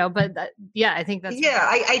it? But I think that's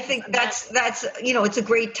I think that's it's a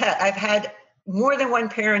great test. I've had more than one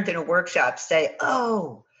parent in a workshop say,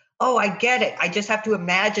 oh, I get it. I just have to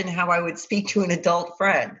imagine how I would speak to an adult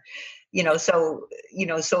friend. So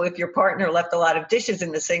if your partner left a lot of dishes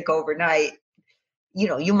in the sink overnight,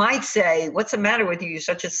 you might say, what's the matter with you? You're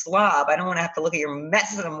such a slob. I don't want to have to look at your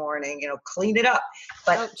mess in the morning, clean it up.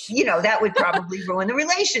 But, ouch. That would probably ruin the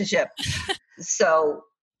relationship. So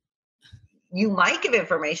you might give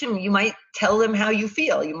information. You might tell them how you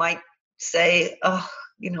feel. You might say, oh,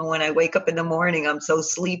 when I wake up in the morning, I'm so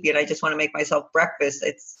sleepy and I just want to make myself breakfast.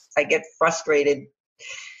 I get frustrated,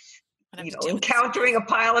 encountering a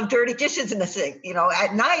pile of dirty dishes in the sink.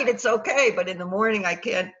 At night it's okay, but in the morning I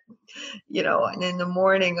can't, and in the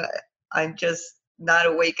morning I'm just not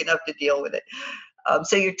awake enough to deal with it.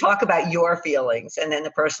 So you talk about your feelings, and then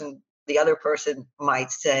the other person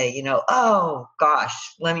might say, oh gosh,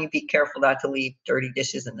 let me be careful not to leave dirty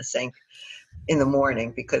dishes in the sink in the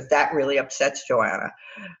morning because that really upsets Joanna,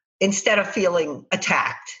 instead of feeling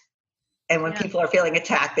attacked. And when people are feeling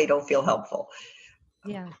attacked, they don't feel helpful.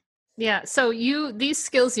 Yeah. Yeah. So these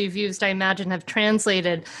skills you've used, I imagine, have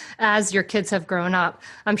translated as your kids have grown up.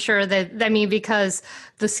 I'm sure that, I mean, because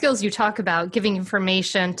the skills you talk about, giving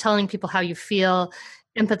information, telling people how you feel,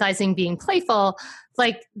 empathizing, being playful,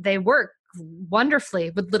 like they work wonderfully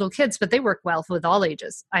with little kids, but they work well with all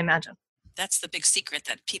ages, I imagine. That's the big secret,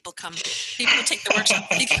 that people who take the workshop,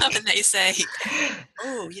 they come and they say,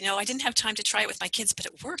 oh, I didn't have time to try it with my kids, but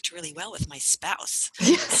it worked really well with my spouse.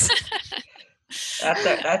 Yes.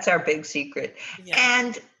 That's our big secret.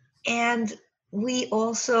 Yeah. And we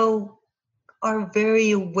also are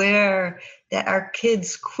very aware that our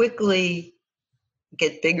kids quickly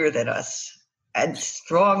get bigger than us and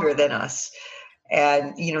stronger than us.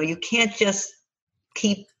 And, you can't just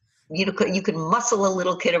keep, you can muscle a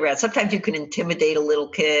little kid around. Sometimes you can intimidate a little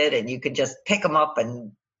kid and you can just pick them up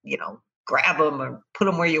and, grab them or put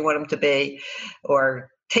them where you want them to be or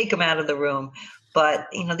take them out of the room. But,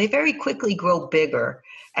 they very quickly grow bigger.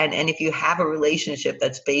 And if you have a relationship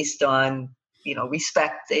that's based on,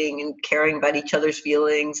 respecting and caring about each other's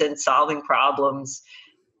feelings and solving problems,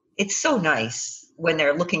 it's so nice when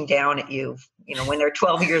they're looking down at you, when they're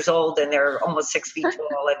 12 years old and they're almost 6 feet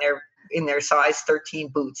tall and they're in their size 13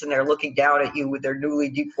 boots and they're looking down at you with their newly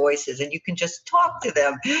deep voices and you can just talk to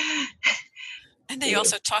them. And they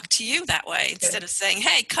also talk to you that way instead of saying,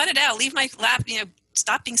 hey, cut it out, leave my lap,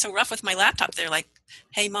 stop being so rough with my laptop. They're like,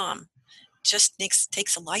 hey, Mom, just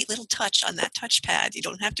takes a light little touch on that touchpad. You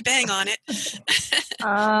don't have to bang on it.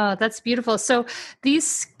 That's beautiful. So these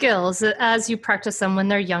skills, as you practice them when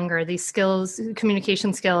they're younger, these skills,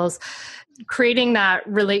 communication skills, creating that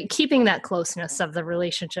keeping that closeness of the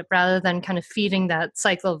relationship rather than kind of feeding that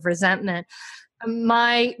cycle of resentment.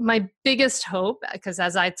 My biggest hope, because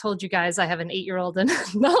as I told you guys, I have an 8-year-old and an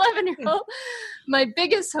 11-year-old. My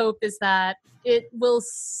biggest hope is that it will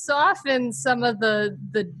soften some of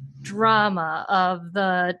the drama of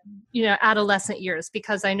the adolescent years,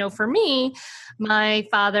 because I know for me, my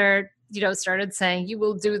father started saying, you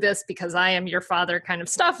will do this because I am your father kind of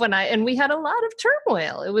stuff and we had a lot of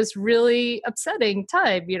turmoil. It was really upsetting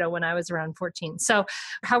time, when I was around 14. So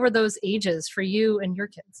how were those ages for you and your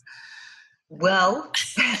kids? Well,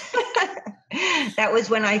 that was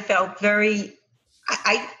when I felt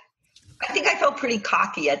I think I felt pretty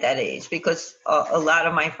cocky at that age because a lot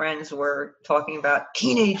of my friends were talking about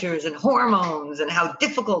teenagers and hormones and how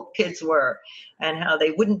difficult kids were and how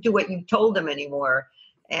they wouldn't do what you told them anymore.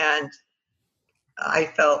 And I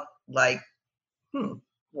felt like,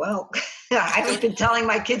 well, I haven't been telling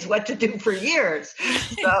my kids what to do for years.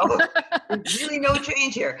 So there's really no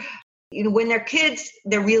change here. When they're kids,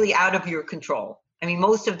 they're really out of your control. I mean,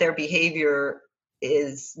 most of their behavior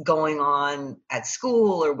is going on at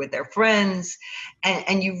school or with their friends,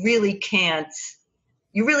 and you really can't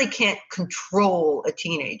control a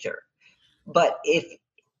teenager. But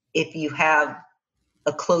if you have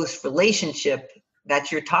a close relationship,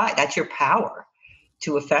 that's your tie, that's your power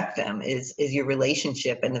to affect them is your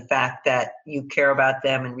relationship and the fact that you care about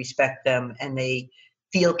them and respect them and they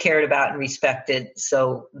feel cared about and respected,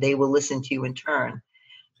 so they will listen to you in turn.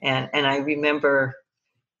 And I remember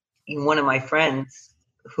one of my friends,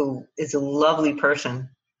 who is a lovely person,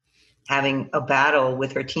 having a battle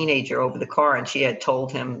with her teenager over the car, and she had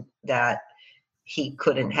told him that he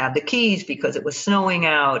couldn't have the keys because it was snowing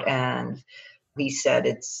out, and he said,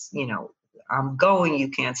 it's, I'm going, you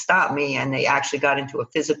can't stop me. And they actually got into a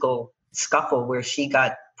physical scuffle where she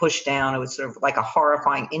got pushed down. It was sort of like a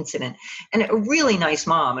horrifying incident, and a really nice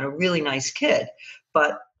mom and a really nice kid,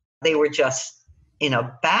 but they were just in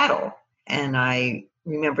a battle. And I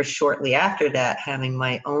remember shortly after that having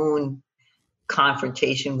my own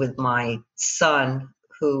confrontation with my son,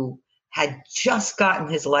 who had just gotten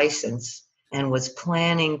his license and was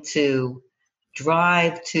planning to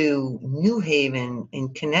drive to New Haven in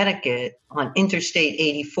Connecticut on Interstate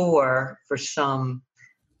 84 for some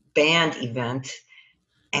band event.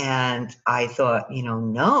 And I thought,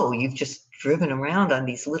 no, you've just driven around on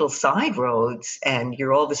these little side roads and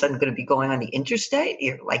you're all of a sudden going to be going on the interstate.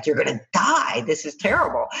 You're going to die. This is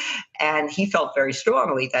terrible. And he felt very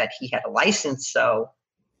strongly that he had a license, so,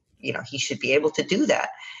 he should be able to do that.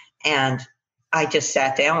 And I just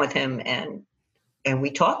sat down with him and we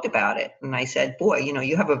talked about it. And I said, boy,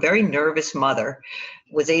 you have a very nervous mother,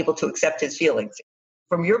 was able to accept his feelings.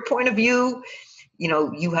 From your point of view,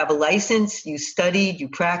 you have a license, you studied, you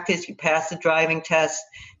practiced, you passed the driving test,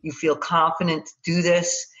 you feel confident to do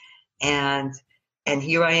this. And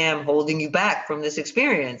here I am holding you back from this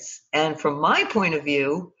experience. And from my point of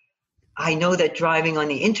view, I know that driving on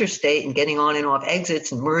the interstate and getting on and off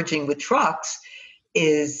exits and merging with trucks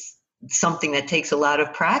is something that takes a lot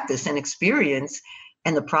of practice and experience.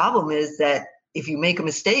 And the problem is that if you make a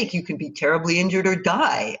mistake, you can be terribly injured or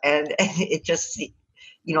die. And it just,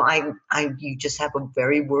 you just have a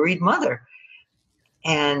very worried mother.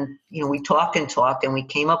 And, we talked and we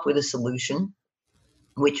came up with a solution,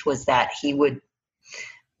 which was that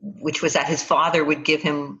his father would give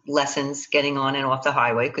him lessons getting on and off the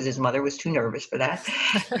highway because his mother was too nervous for that.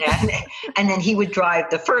 And then he would drive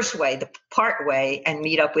the first way, the part way, and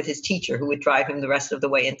meet up with his teacher who would drive him the rest of the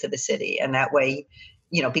way into the city. And that way,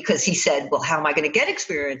 because he said, well, how am I going to get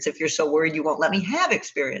experience if you're so worried you won't let me have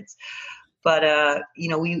experience? But,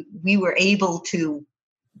 we were able to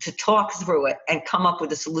talk through it and come up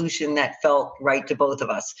with a solution that felt right to both of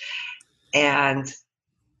us. And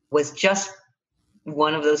was just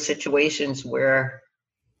one of those situations where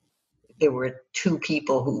there were two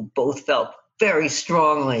people who both felt very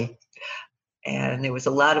strongly, and there was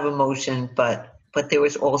a lot of emotion, but there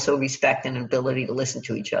was also respect and ability to listen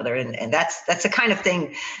to each other. And that's the kind of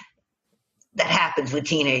thing that happens with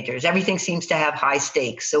teenagers. Everything seems to have high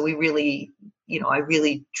stakes. So we really, I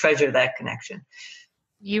really treasure that connection.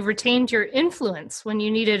 You retained your influence when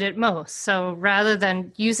you needed it most. So rather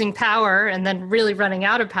than using power and then really running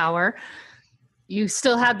out of power, you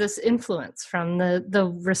still had this influence from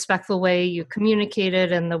the respectful way you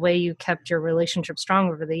communicated and the way you kept your relationship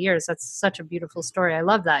strong over the years. That's such a beautiful story. I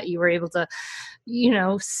love that. You were able to,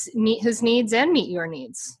 meet his needs and meet your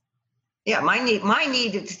needs. Yeah, my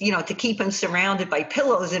need is, to keep him surrounded by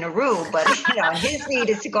pillows in a room, but his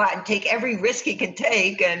need is to go out and take every risk he can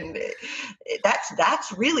take, and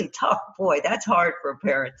that's really tough. Boy, that's hard for a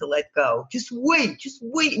parent to let go. Just wait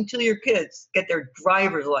until your kids get their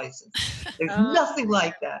driver's license. There's nothing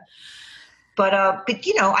like that. But I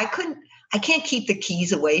can't keep the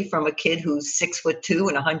keys away from a kid who's 6'2"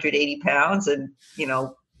 and 180 pounds and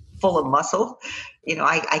full of muscle.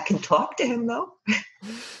 I can talk to him though.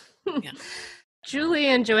 Yeah. Julie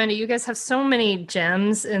and Joanna, you guys have so many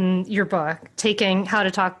gems in your book, taking how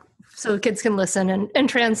to talk so kids can listen and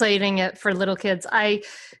translating it for little kids. I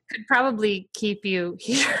could probably keep you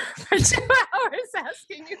here for 2 hours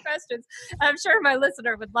asking you questions. I'm sure my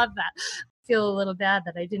listener would love that. I feel a little bad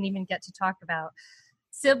that I didn't even get to talk about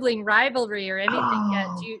sibling rivalry or anything yet.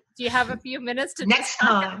 Do you have a few minutes to next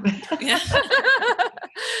time? Yeah.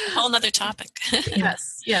 A whole nother topic.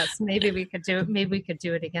 Yes. Maybe we could do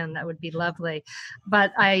it again. That would be lovely.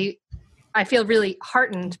 But I feel really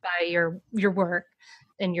heartened by your work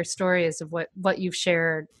and your stories of what you've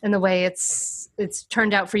shared and the way it's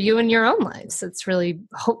turned out for you in your own lives. It's really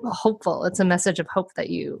hopeful. It's a message of hope that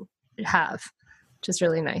you have, which is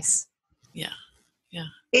really nice. Yeah.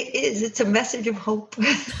 It is. It's a message of hope.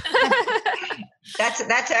 That's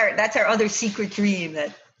our other secret dream,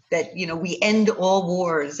 that we end all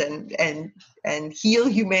wars and heal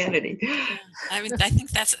humanity. Yeah. I mean, I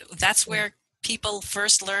think that's where people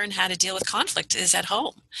first learn how to deal with conflict is at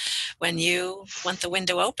home. When you want the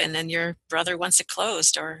window open and your brother wants it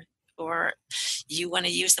closed, or you want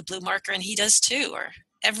to use the blue marker and he does too, or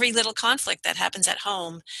every little conflict that happens at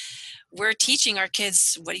home, we're teaching our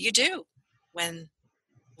kids, what do you do when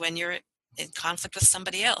you're in conflict with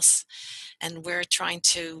somebody else? And we're trying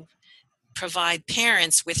to provide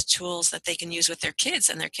parents with tools that they can use with their kids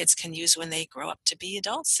and their kids can use when they grow up to be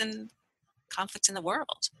adults in conflict in the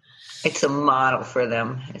world. It's a model for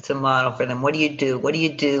them. What do you do? What do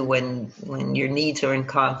you do when your needs are in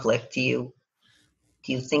conflict? Do you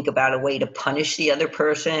think about a way to punish the other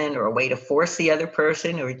person or a way to force the other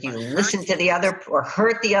person, or do you listen to the other or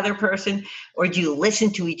hurt the other person, or do you listen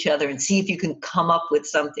to each other and see if you can come up with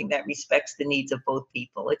something that respects the needs of both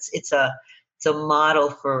people? It's a model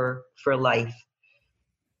for life.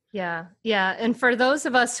 Yeah. And for those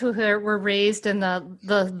of us who were raised in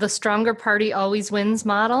the stronger party always wins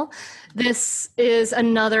model, this is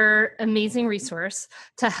another amazing resource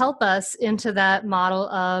to help us into that model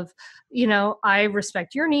of, I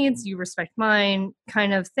respect your needs, you respect mine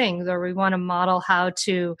kind of thing, or we want to model how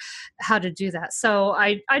to do that. So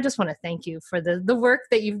I just want to thank you for the work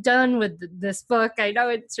that you've done with this book. I know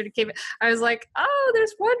it sort of I was like, oh,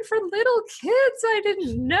 there's one for little kids. I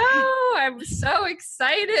didn't know. I'm so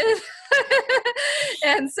excited.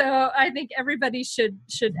 And so I think everybody should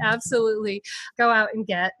absolutely go out and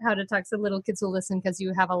get How to Talk So Little Kids Will Listen, because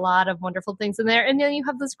you have a lot of wonderful things in there. And then you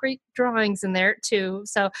have those great drawings in there too.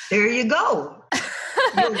 So there you go.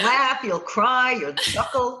 You'll laugh, you'll cry, you'll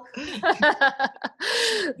chuckle.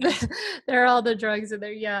 There are all the drugs in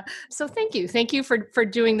there. Yeah. So thank you for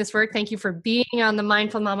doing this work. Thank you for being on the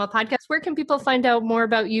Mindful Mama podcast. Where can people find out more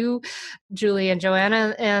about you, Julie and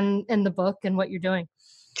Joanna, and the book and what you're doing?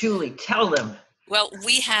 Julie, tell them. Well,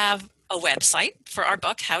 we have a website for our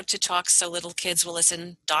book,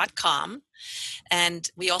 howtotalksolittlekidswilllisten.com. And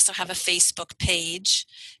we also have a Facebook page.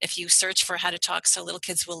 If you search for How to Talk So Little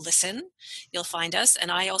Kids Will Listen, you'll find us.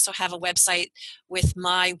 And I also have a website with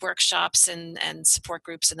my workshops and support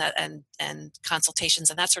groups and consultations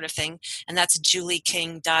and that sort of thing. And that's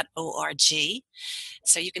julieking.org.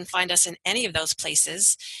 So you can find us in any of those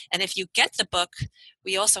places. And if you get the book,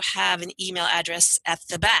 we also have an email address at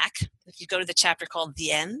the back. If you go to the chapter called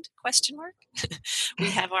The End, ? We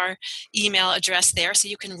have our email address there, so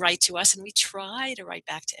you can write to us, and we try to write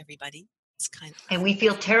back to everybody. It's kind of and we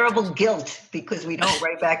feel terrible guilt because we don't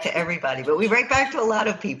write back to everybody, but we write back to a lot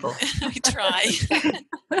of people. We try.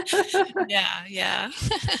 Yeah.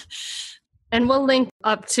 And we'll link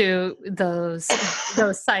up to those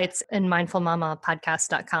sites in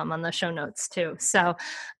mindfulmamapodcast.com on the show notes too. So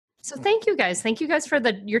thank you guys. Thank you guys for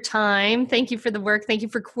your time. Thank you for the work. Thank you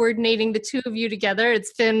for coordinating the two of you together.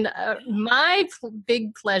 It's been my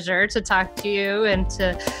big pleasure to talk to you and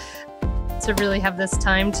to really have this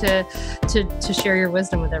time to share your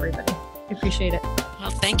wisdom with everybody. I appreciate it. Well,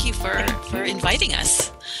 thank you for inviting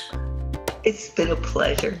us. It's been a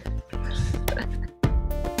pleasure.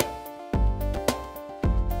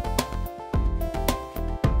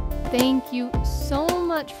 Thank you so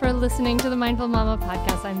much for listening to the Mindful Mama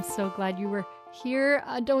podcast. I'm so glad you were here.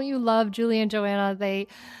 Don't you love Julie and Joanna? They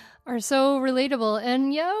are so relatable.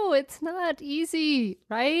 And it's not easy,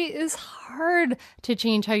 right? It's hard to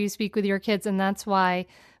change how you speak with your kids. And that's why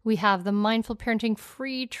we have the Mindful Parenting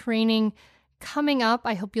free training coming up.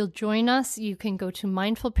 I hope you'll join us. You can go to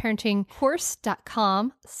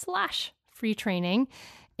mindfulparentingcourse.com/free training.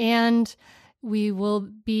 And we will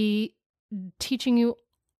be teaching you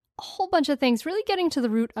a whole bunch of things, really getting to the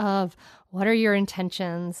root of what are your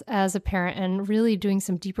intentions as a parent and really doing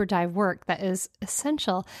some deeper dive work that is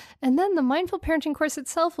essential. And then the Mindful Parenting course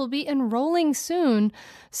itself will be enrolling soon.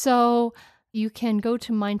 So you can go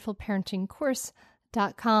to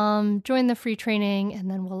mindfulparentingcourse.com, join the free training,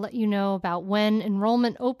 and then we'll let you know about when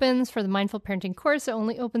enrollment opens for the Mindful Parenting course. It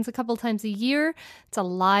only opens a couple times a year. It's a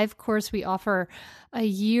live course. We offer a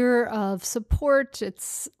year of support.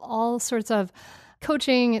 It's all sorts of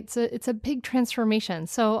coaching. It's a big transformation.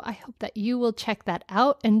 So I hope that you will check that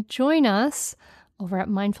out and join us over at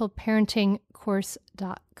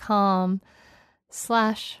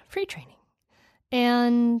mindfulparentingcourse.com/free training.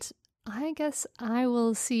 And I guess I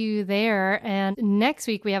will see you there. And next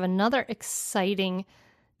week we have another exciting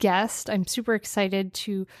guest. I'm super excited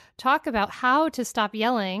to talk about how to stop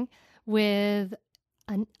yelling with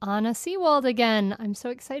Anna Seawald again. I'm so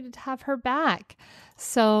excited to have her back.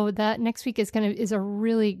 So that next week is a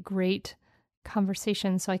really great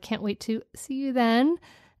conversation. So I can't wait to see you then.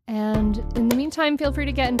 And in the meantime, feel free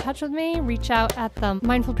to get in touch with me. Reach out at the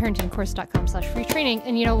mindfulparentingcourse.com/free training.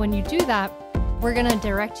 And when you do that, we're going to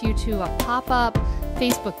direct you to a pop-up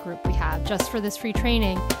Facebook group we have just for this free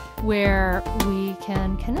training where we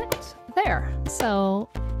can connect there. So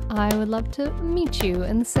I would love to meet you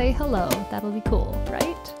and say hello. That'll be cool,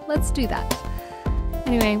 right? Let's do that.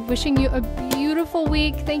 Anyway, wishing you a beautiful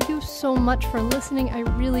week. Thank you so much for listening. I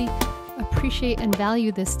really appreciate and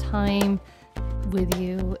value this time with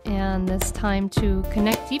you and this time to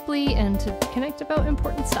connect deeply and to connect about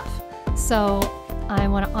important stuff. So I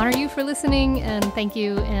want to honor you for listening and thank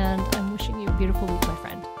you. And I'm wishing you a beautiful week, my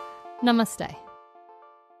friend. Namaste.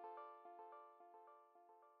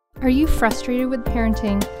 Are you frustrated with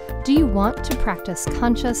parenting? Do you want to practice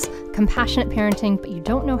conscious, compassionate parenting, but you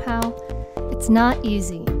don't know how? It's not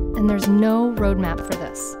easy, and there's no roadmap for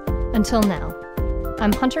this. Until now.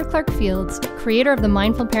 I'm Hunter Clark-Fields, creator of the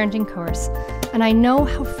Mindful Parenting course, and I know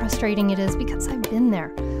how frustrating it is because I've been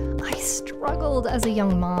there. I struggled as a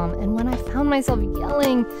young mom, and when I found myself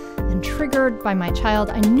yelling and triggered by my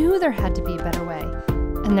child, I knew there had to be a better way,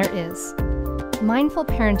 and there is. Mindful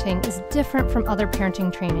parenting is different from other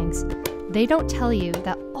parenting trainings. They don't tell you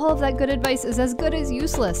that all of that good advice is as good as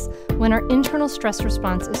useless when our internal stress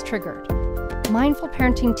response is triggered. Mindful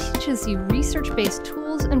parenting teaches you research-based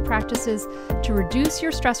tools and practices to reduce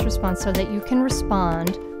your stress response so that you can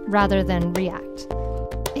respond rather than react.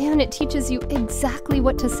 And it teaches you exactly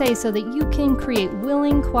what to say so that you can create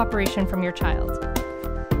willing cooperation from your child.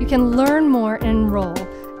 You can learn more and enroll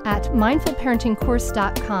at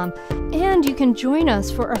mindfulparentingcourse.com, and you can join us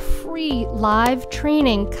for a free live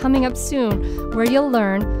training coming up soon where you'll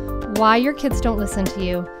learn why your kids don't listen to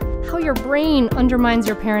you, how your brain undermines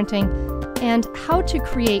your parenting, and how to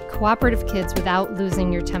create cooperative kids without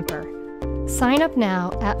losing your temper. Sign up now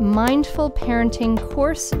at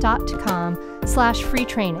mindfulparentingcourse.com/free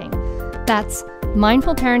training. That's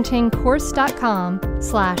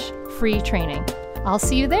mindfulparentingcourse.com/free training. I'll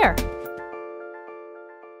see you there.